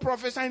and you're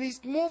prophesying.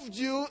 He's moved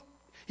you.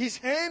 His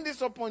hand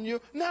is upon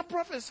you. Now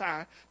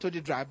prophesy to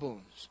the dry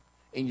bones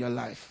in your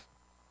life.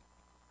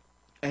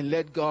 And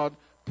let God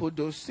put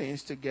those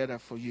things together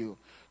for you.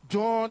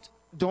 Don't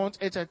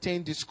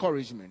entertain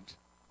discouragement.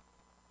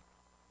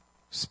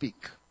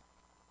 Speak.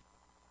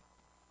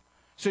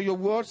 So your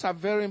words are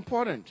very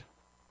important.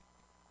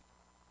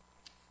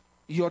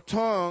 Your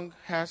tongue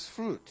has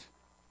fruit.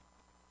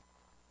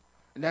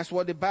 And that's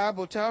what the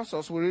Bible tells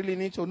us. We really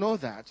need to know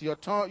that. Your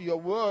tongue, your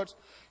words,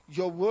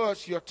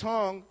 your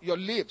tongue, your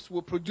lips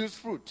will produce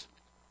fruit.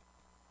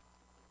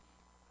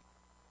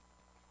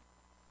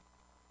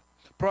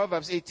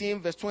 Proverbs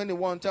 18 verse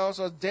 21 tells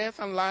us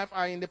death and life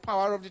are in the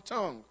power of the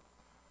tongue.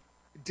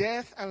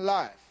 Death and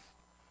life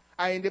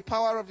are in the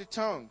power of the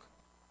tongue.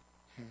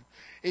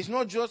 It's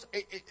not just,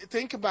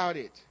 think about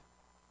it.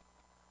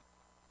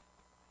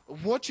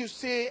 What you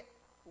say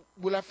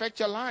will affect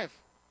your life.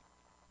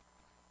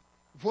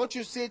 What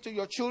you say to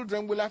your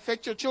children will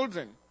affect your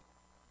children.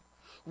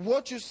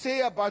 What you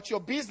say about your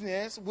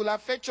business will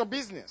affect your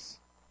business.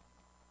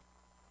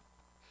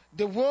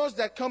 The words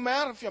that come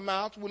out of your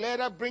mouth will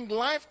either bring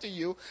life to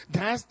you.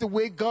 That's the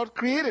way God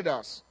created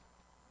us.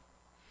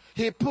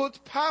 He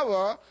put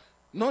power,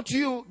 not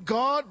you,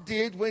 God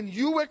did when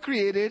you were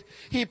created.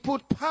 He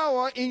put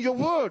power in your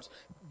words.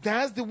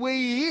 That's the way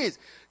He is.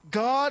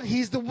 God,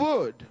 He's the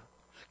Word.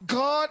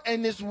 God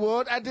and His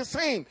Word are the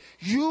same.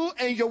 You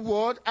and your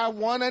Word are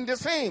one and the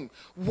same.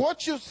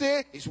 What you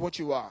say is what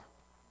you are.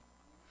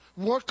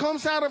 What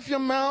comes out of your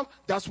mouth,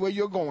 that's where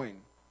you're going.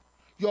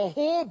 Your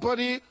whole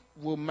body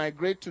will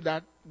migrate to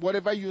that,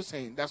 whatever you're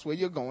saying, that's where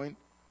you're going.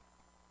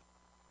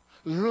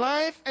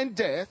 Life and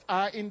death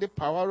are in the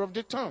power of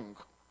the tongue.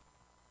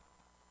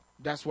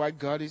 That's why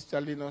God is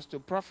telling us to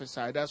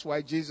prophesy. That's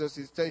why Jesus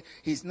is saying,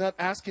 He's not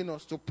asking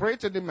us to pray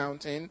to the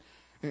mountain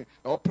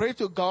or pray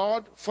to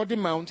God for the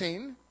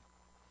mountain.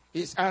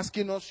 He's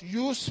asking us,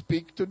 you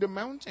speak to the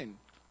mountain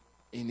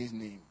in His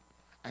name,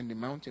 and the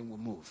mountain will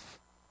move.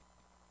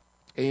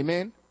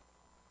 Amen.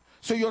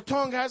 So your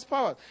tongue has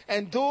power.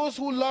 And those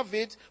who love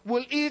it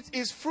will eat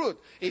its fruit.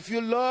 If you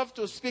love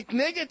to speak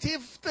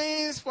negative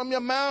things from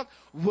your mouth,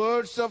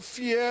 words of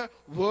fear,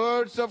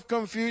 words of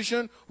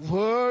confusion,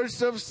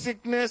 words of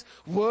sickness,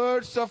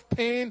 words of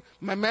pain,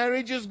 my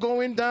marriage is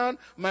going down,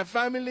 my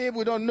family,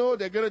 we don't know,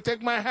 they're going to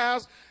take my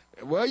house.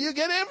 Well, you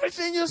get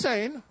everything you're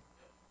saying.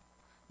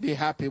 Be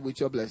happy with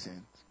your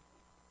blessings.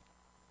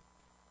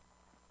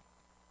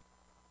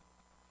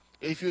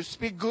 If you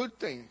speak good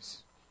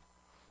things,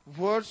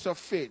 words of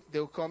faith,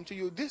 they'll come to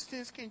you. These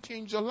things can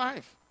change your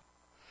life.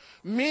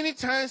 Many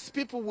times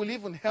people will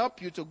even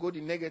help you to go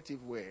the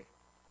negative way.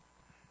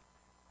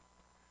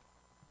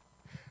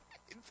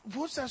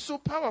 Words are so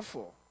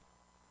powerful.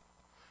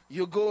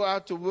 You go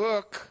out to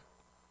work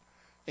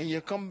and you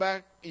come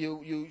back,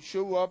 you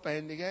show up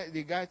and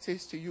the guy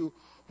says to you,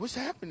 what's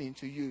happening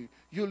to you?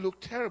 You look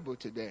terrible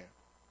today.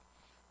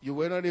 You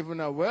were not even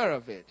aware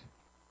of it.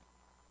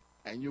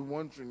 And you're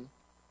wondering,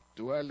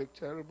 do I look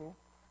terrible?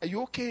 Are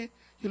you okay?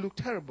 You look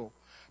terrible.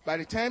 By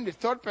the time the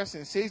third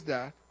person says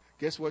that,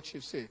 guess what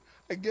you say?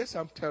 I guess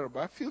I'm terrible.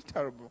 I feel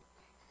terrible.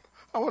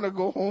 I want to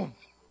go home.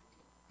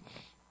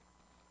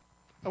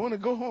 I want to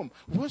go home.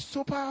 What's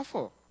so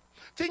powerful?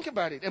 Think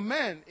about it. A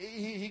man,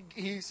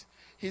 he's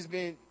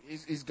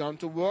gone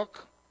to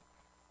work,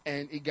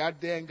 and he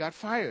got there and got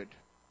fired.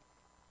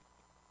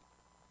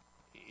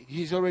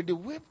 He's already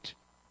whipped.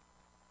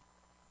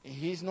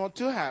 He's not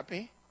too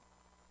happy.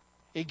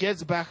 He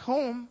gets back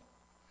home,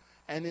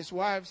 and his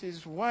wife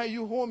says, why are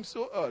you home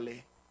so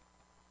early?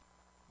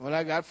 Well,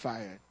 I got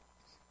fired.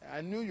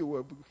 I knew you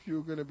were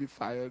going to be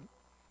fired.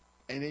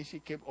 And then she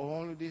kept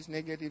all of this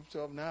negative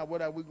stuff. Now,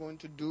 what are we going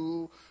to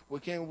do? We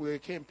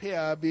can't pay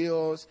our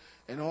bills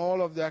and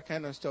all of that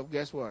kind of stuff.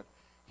 Guess what?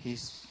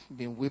 He's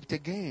been whipped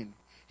again.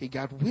 He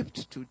got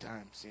whipped 2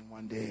 times in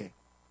one day.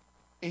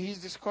 And he's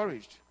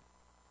discouraged.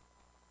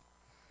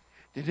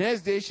 The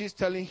next day, she's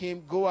telling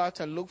him, go out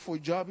and look for a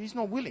job. He's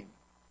not willing.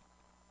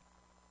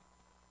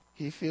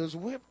 He feels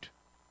whipped.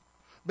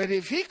 But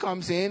if he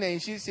comes in and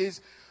she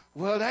says,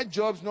 well, that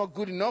job's not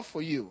good enough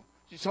for you.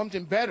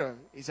 Something better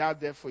is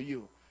out there for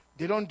you.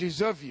 They don't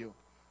deserve you.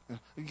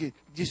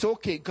 It's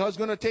okay. God's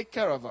going to take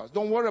care of us.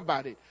 Don't worry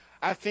about it.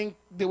 I think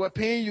they were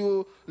paying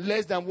you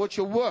less than what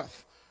you're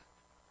worth.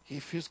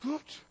 He feels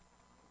good.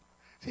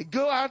 Say,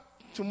 go out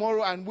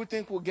tomorrow and we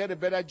think we'll get a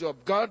better job.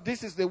 God,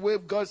 this is the way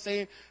of God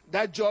saying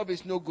that job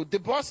is no good. The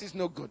boss is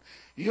no good.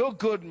 You're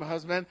good, my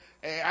husband.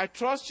 I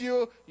trust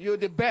you. You're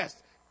the best.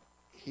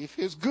 He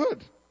feels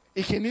good.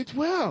 He can eat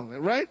well,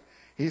 right?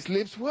 He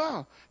sleeps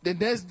well. The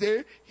next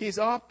day, he's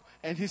up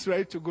and he's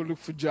ready to go look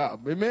for a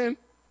job. Amen?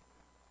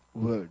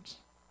 Words.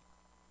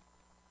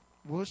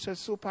 Words are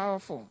so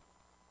powerful.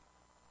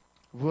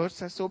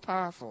 Words are so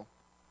powerful.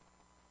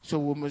 So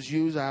we must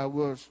use our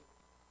words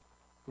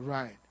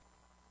right.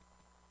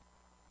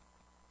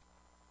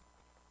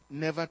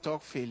 Never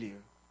talk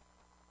failure.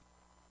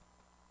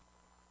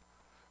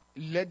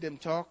 Let them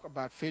talk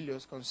about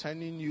failures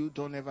concerning you.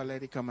 Don't ever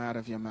let it come out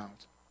of your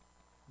mouth.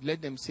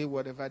 Let them say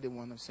whatever they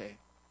want to say.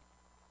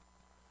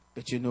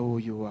 But you know who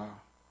you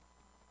are.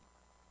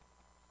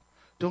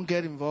 Don't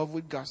get involved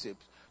with gossip.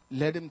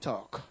 Let them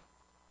talk.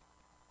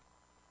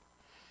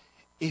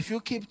 If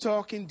you keep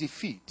talking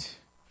defeat,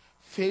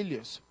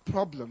 failures,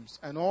 problems,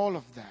 and all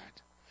of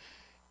that,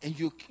 and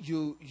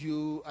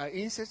you are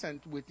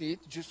incessant with it,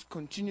 just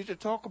continue to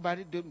talk about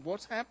it.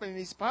 What's happening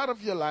is part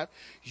of your life.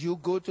 You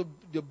go to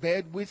the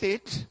bed with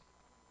it.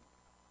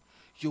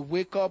 You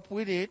wake up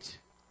with it.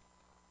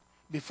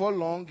 Before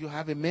long, you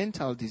have a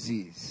mental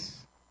disease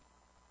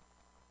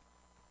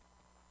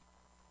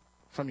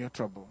from your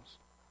troubles.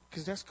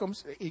 Because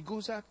it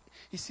goes out.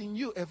 It's in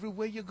you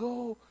everywhere you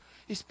go.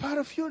 It's part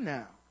of you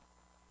now.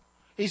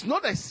 It's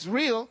not as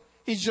real.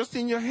 It's just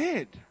in your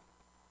head.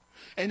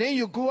 And then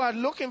you go out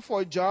looking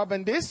for a job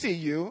and they see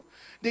you.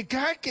 The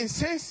guy can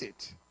sense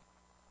it.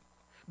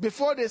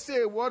 Before they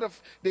say a word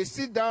they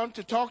sit down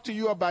to talk to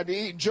you about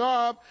the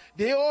job,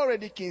 they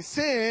already can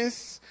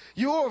sense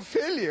you're a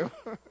failure.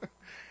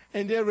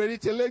 And they're ready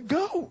to let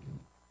go.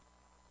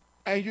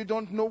 And you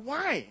don't know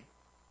why.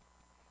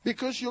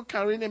 Because you're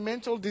carrying a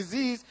mental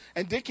disease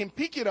and they can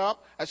pick it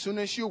up as soon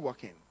as you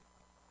walk in.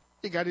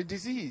 You got a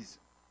disease.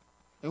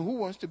 And who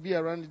wants to be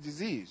around the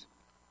disease?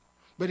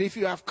 But if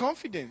you have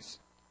confidence,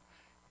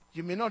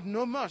 you may not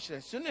know much.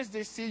 As soon as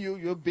they see you,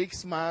 your big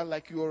smile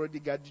like you already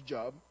got the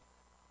job.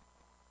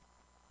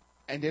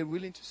 And they're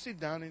willing to sit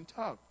down and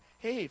talk.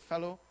 Hey,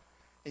 fellow.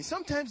 And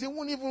sometimes they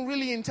won't even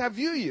really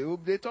interview you.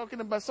 They're talking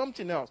about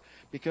something else.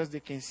 Because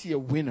they can see a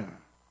winner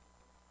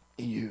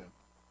in you.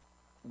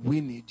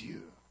 We need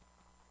you.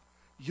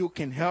 You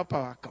can help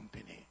our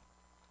company.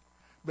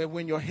 But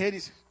when your head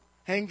is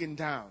hanging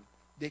down,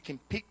 they can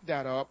pick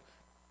that up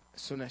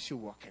as soon as you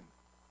walk in.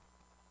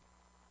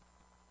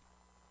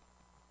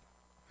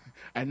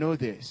 I know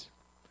this.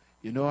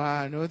 You know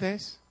how I know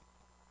this?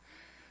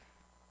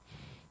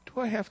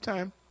 Do I have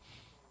time?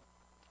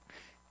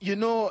 You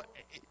know,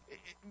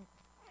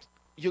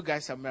 you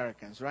guys are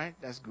Americans, right?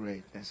 That's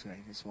great. That's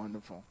great. It's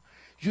wonderful.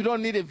 You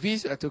don't need a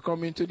visa to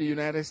come into the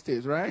United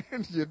States, right?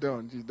 You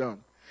don't.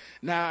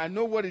 Now, I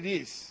know what it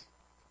is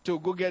to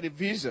go get a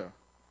visa,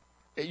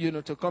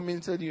 to come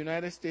into the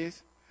United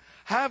States.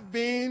 I've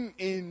been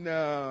in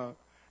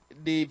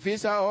the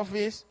visa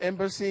office,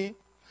 embassy,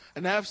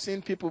 and I've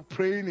seen people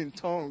praying in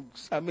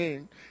tongues. I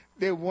mean,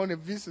 they want a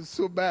visa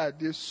so bad.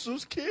 They're so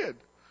scared.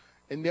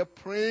 And they're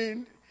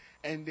praying,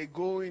 and they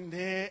go in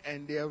there,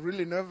 and they're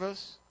really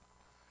nervous.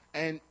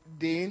 And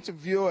the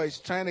interviewer is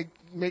trying to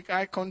make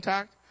eye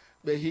contact,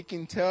 but he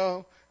can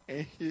tell,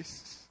 and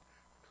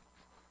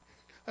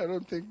I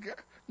don't think,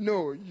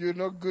 no, you're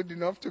not good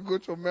enough to go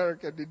to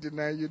America. They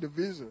deny you the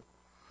visa.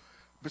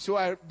 But so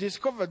I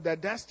discovered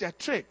that that's their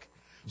trick.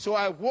 So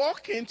I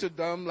walk into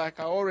them like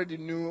I already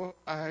knew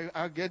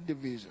I'll get the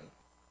visa.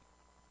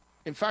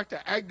 In fact,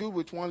 I argued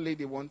with one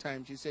lady one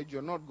time. She said,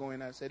 you're not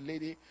going. I said,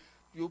 lady,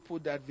 you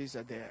put that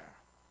visa there.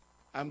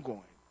 I'm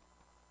going.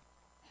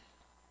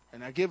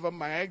 And I gave her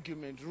my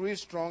argument really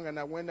strong, and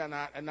I went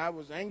and I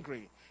was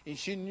angry. And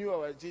she knew I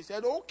was. She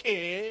said,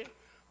 okay.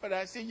 But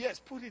I said, yes,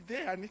 put it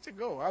there. I need to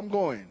go. I'm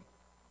going.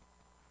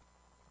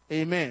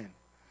 Amen.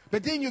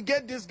 But then you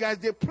get these guys,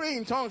 they pray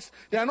in tongues.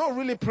 They are not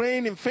really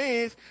praying in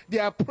faith. They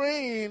are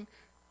praying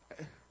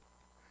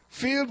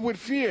filled with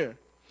fear.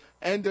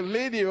 And the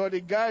lady or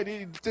the guy,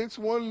 he takes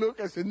one look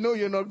and says, no,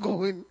 you're not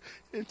going.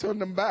 And turn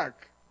them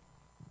back.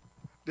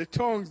 The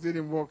tongues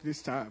didn't work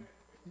this time.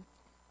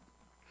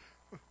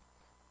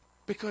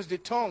 Because the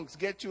tongues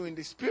get you in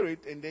the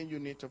spirit and then you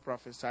need to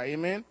prophesy.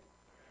 Amen?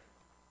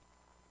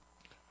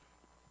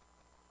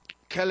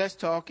 Careless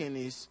talking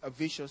is a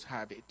vicious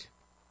habit.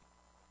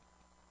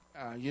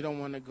 You don't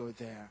want to go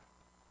there.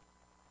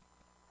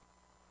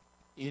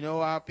 You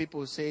know how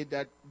people say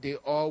that they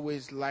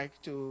always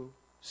like to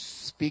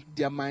speak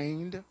their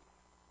mind?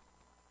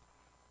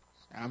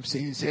 I'm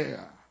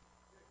sincere.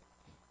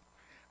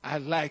 I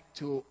like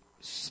to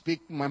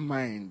speak my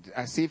mind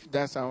as if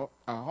that's a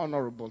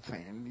honorable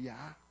thing.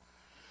 Yeah.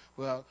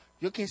 Well,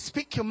 you can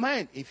speak your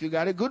mind if you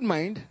got a good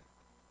mind.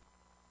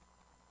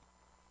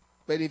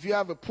 But if you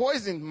have a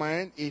poisoned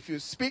mind, if you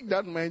speak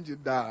that mind, you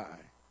die.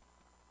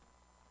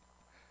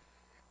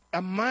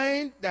 A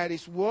mind that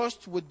is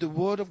washed with the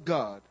word of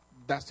God,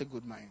 that's a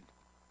good mind.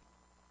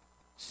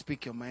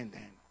 Speak your mind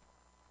then.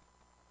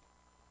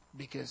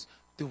 Because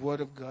the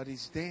word of God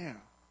is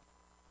there.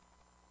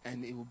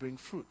 And it will bring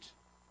fruit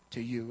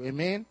to you.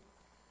 Amen?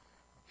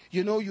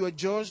 You know you are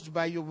judged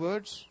by your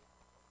words.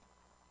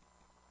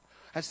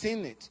 I've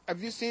seen it.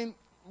 Have you seen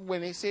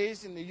when it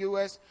says in the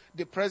U.S.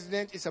 the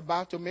president is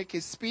about to make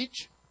his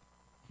speech?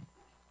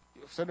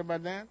 You've heard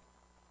about that?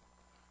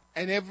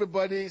 And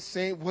everybody is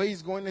saying what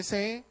he's going to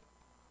say.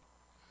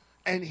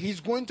 And he's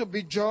going to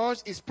be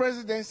judged. His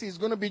presidency is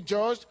going to be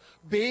judged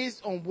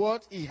based on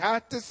what he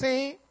had to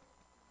say.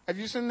 Have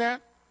you seen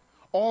that?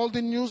 All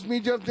the news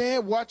media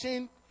there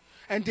watching.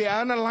 And they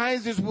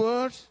analyze his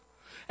words.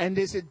 And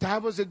they say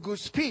that was a good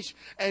speech.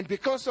 And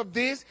because of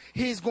this,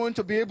 he's going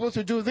to be able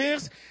to do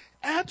this.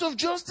 Out of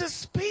just a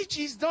speech,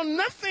 he's done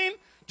nothing.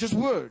 Just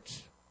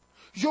words.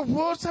 Your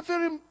words are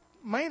very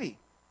mighty.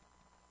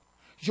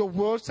 Your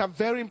words are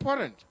very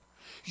important.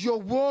 Your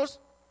words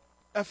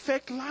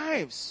affect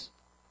lives.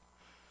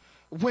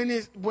 When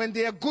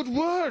they are good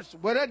words,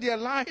 whether they are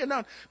lying or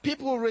not,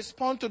 people will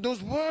respond to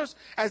those words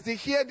as they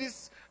hear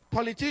these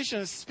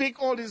politicians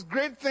speak all these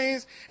great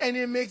things, and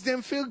it makes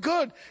them feel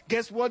good.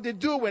 Guess what they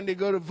do when they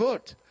go to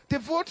vote? They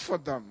vote for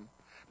them.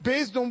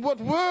 Based on what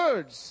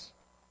words?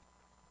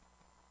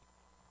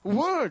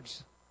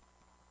 Words.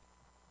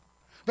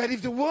 But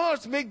if the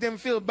words make them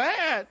feel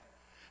bad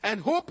and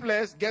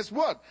hopeless, guess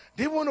what?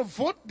 They want to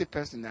vote the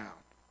person out.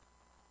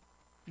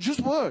 Just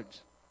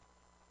words.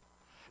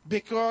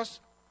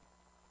 Because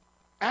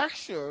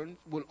action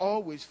will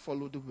always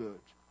follow the word.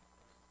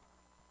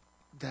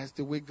 That's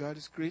the way God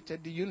has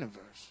created the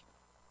universe.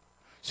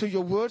 So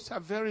your words are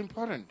very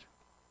important.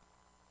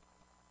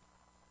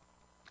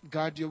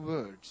 Guard your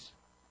words.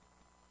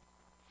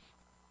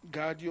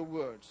 Guard your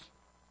words.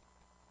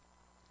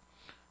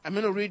 I'm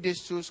going to read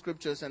these two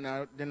scriptures and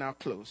then I'll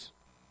close.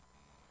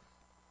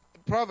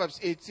 Proverbs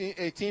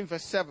 18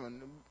 verse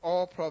 7.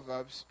 All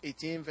Proverbs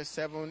 18 verse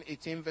 7,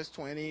 18 verse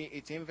 20,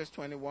 18 verse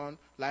 21.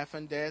 Life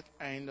and death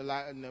are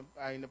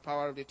in the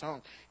power of the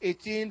tongue.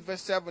 18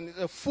 verse 7.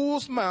 A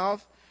fool's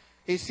mouth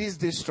is his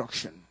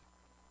destruction,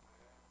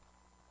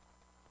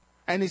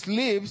 and his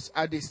lips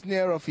are the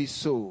snare of his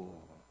soul.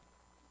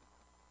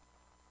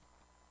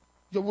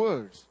 Your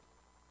words.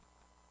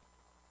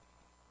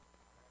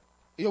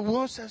 Your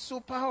words are so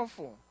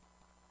powerful.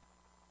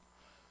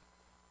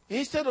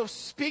 Instead of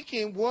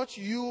speaking what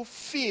you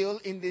feel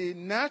in the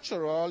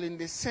natural, in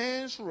the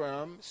sense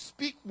realm,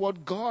 speak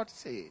what God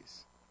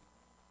says.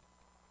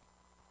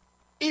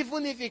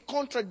 Even if it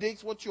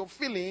contradicts what you're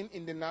feeling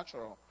in the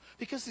natural.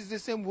 Because it's the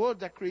same word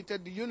that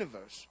created the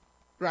universe.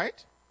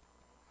 Right?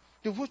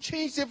 The word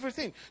changed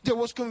everything. There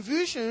was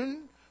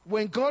confusion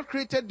when God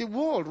created the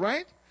world,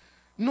 right?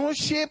 No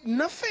shape,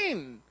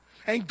 nothing.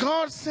 And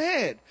God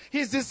said,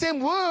 it's the same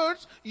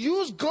words,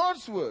 use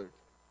God's word.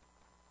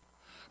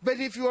 But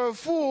if you are a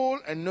fool,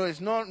 and no, it's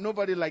not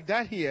nobody like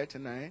that here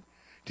tonight,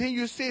 then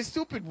you say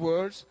stupid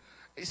words,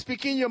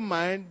 speaking your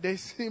mind, they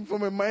seem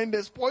from a mind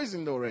that's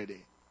poisoned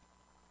already.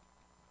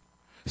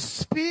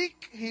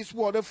 Speak his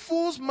word. A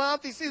fool's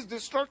mouth is his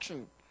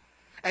destruction,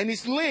 and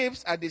his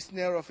lips are the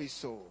snare of his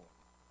soul.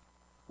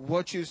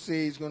 What you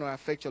say is going to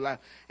affect your life.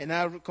 And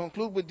I'll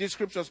conclude with this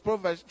scripture,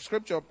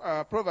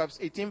 Proverbs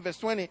 18 verse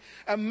 20.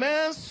 A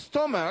man's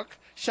stomach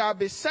shall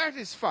be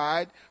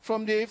satisfied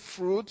from the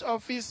fruit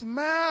of his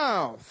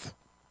mouth.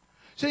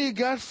 So you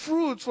got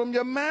fruit from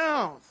your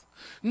mouth.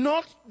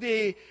 Not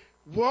the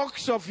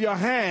works of your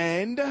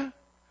hand.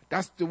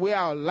 That's the way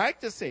I would like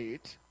to say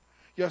it.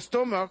 Your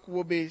stomach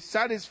will be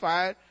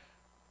satisfied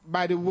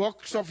by the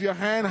works of your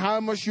hand, how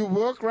much you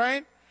work,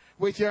 right?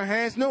 With your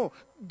hands. No.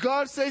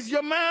 God says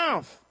your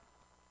mouth.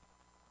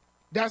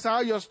 That's how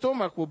your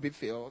stomach will be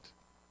filled.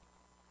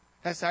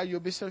 That's how you'll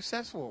be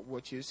successful,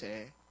 what you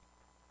say.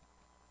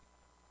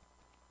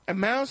 A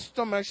man's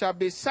stomach shall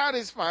be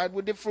satisfied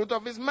with the fruit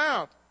of his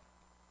mouth,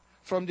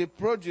 from the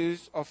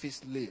produce of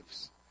his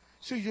lips.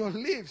 So your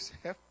lips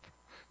have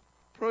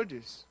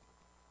produce.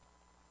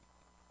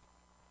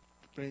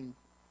 Bring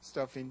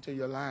stuff into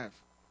your life.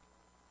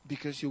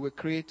 Because you were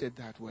created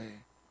that way.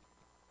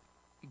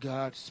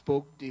 God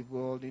spoke the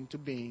world into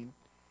being,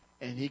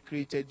 and he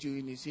created you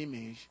in his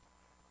image.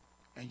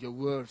 And your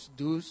words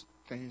do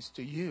things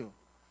to you.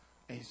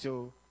 And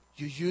so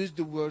you use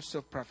the words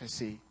of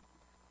prophecy.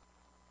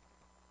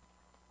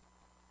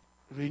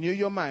 Renew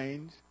your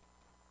mind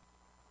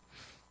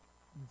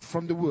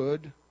from the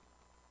word,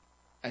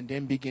 and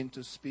then begin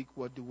to speak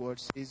what the word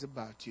says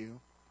about you,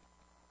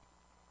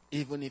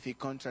 even if it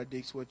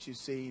contradicts what you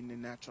say in the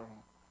natural.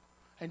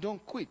 And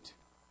don't quit.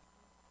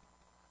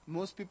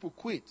 Most people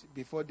quit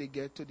before they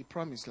get to the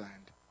promised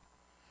land.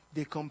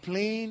 They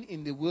complain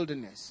in the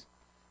wilderness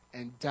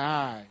and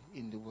die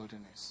in the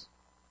wilderness.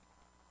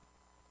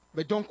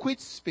 But don't quit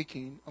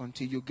speaking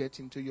until you get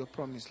into your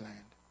promised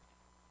land.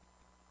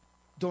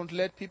 Don't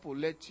let people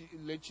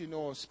let you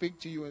know or speak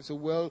to you and say,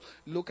 well,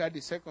 look at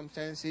the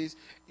circumstances.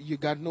 You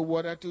got no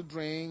water to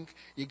drink.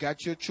 You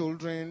got your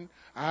children.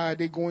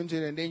 They going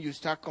to, and then you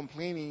start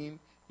complaining.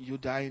 You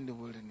die in the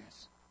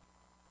wilderness.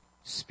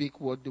 Speak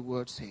what the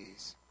word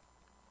says.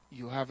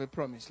 You have a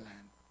promised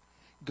land.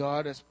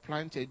 God has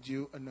planted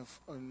you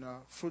on a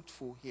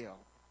fruitful hill.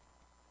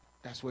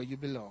 That's where you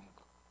belong.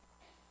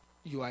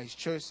 You are his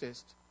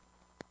choicest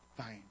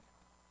vine.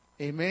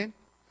 Amen?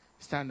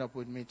 Stand up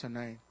with me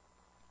tonight.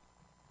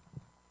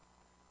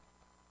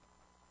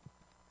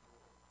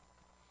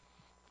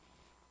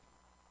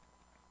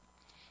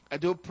 I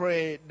do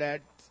pray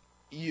that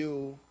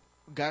you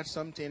got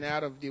something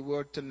out of the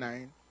word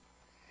tonight.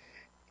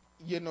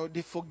 You know,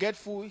 the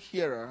forgetful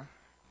hearer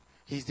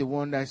is the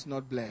one that's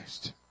not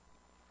blessed.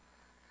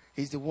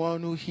 He's the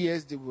one who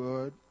hears the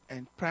word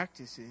and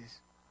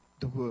practices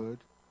the word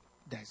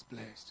that's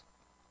blessed.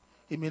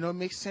 It may not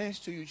make sense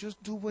to you.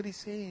 Just do what he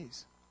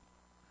says.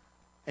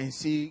 And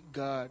see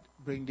God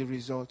bring the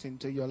result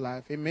into your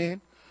life.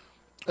 Amen.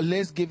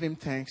 Let's give him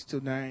thanks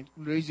tonight.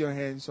 Raise your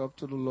hands up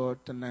to the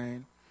Lord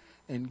tonight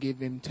and give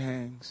him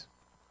thanks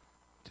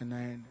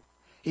tonight.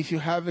 If you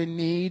have a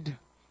need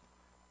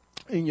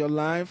in your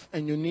life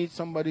and you need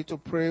somebody to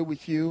pray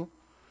with you,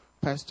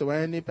 Pastor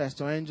Andy,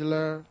 Pastor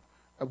Angela,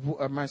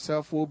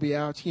 myself will be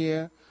out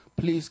here.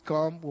 Please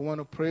come. We want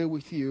to pray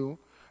with you.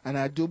 And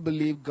I do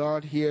believe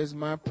God hears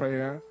my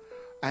prayer.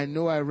 I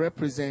know I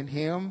represent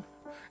him.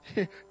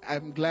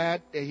 I'm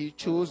glad that he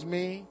chose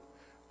me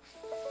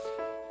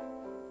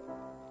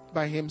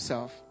by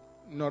himself,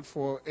 not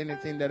for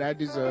anything that I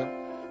deserve,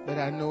 but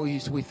I know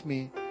he's with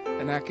me.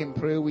 And I can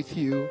pray with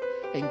you,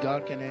 and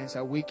God can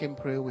answer. We can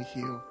pray with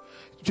you.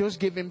 Just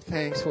give him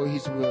thanks for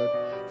his word.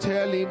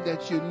 Tell him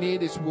that you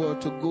need his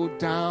word to go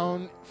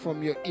down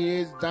from your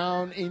ears,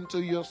 down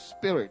into your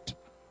spirit.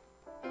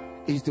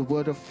 It's the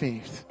word of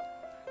faith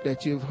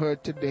that you've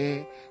heard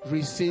today.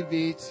 Receive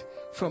it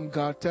from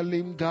God. Tell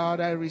him, God,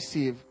 I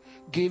receive.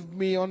 Give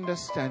me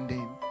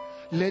understanding.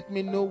 Let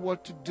me know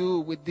what to do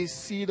with this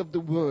seed of the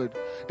word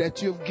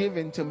that you've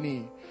given to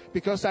me.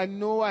 Because I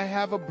know I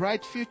have a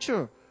bright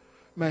future.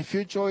 My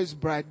future is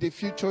bright. The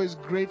future is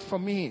great for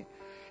me.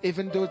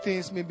 Even though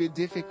things may be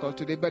difficult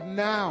today. But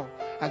now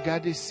I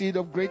got the seed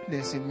of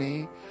greatness in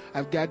me.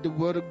 I've got the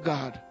word of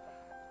God.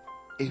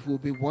 It will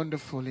be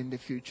wonderful in the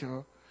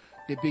future.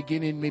 The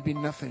beginning may be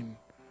nothing,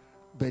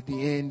 but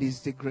the end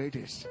is the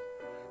greatest.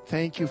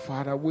 Thank you,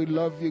 Father. We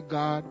love you,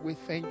 God. We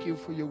thank you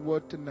for your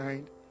word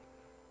tonight.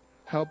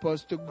 Help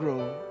us to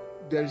grow.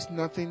 There is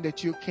nothing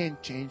that you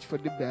can't change for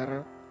the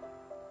better.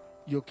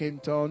 You can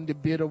turn the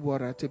bitter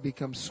water to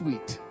become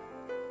sweet.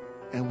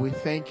 And we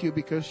thank you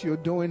because you're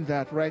doing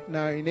that right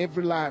now in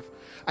every life.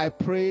 I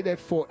pray that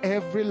for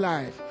every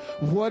life,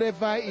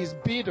 whatever is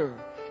bitter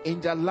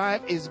in their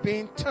life is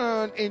being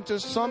turned into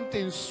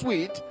something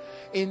sweet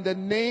in the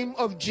name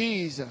of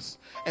Jesus.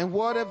 And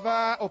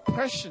whatever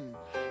oppression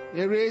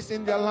there is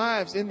in their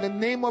lives, in the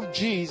name of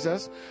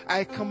Jesus,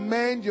 I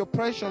command your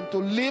oppression to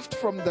lift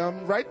from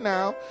them right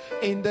now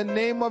in the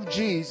name of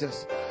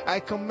Jesus.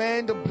 I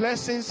command the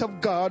blessings of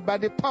God by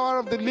the power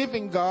of the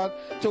living God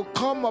to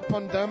come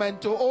upon them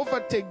and to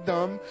overtake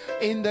them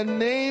in the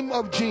name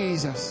of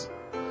Jesus.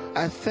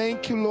 I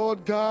thank you,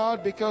 Lord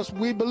God, because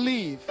we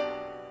believe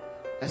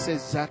that's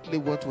exactly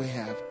what we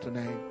have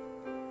tonight.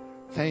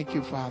 Thank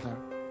you, Father.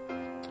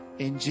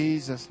 In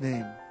Jesus'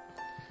 name.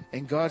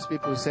 And God's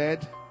people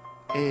said,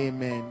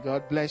 amen.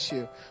 God bless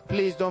you.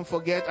 Please don't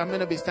forget, I'm going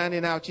to be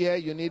standing out here.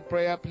 You need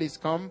prayer, please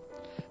come.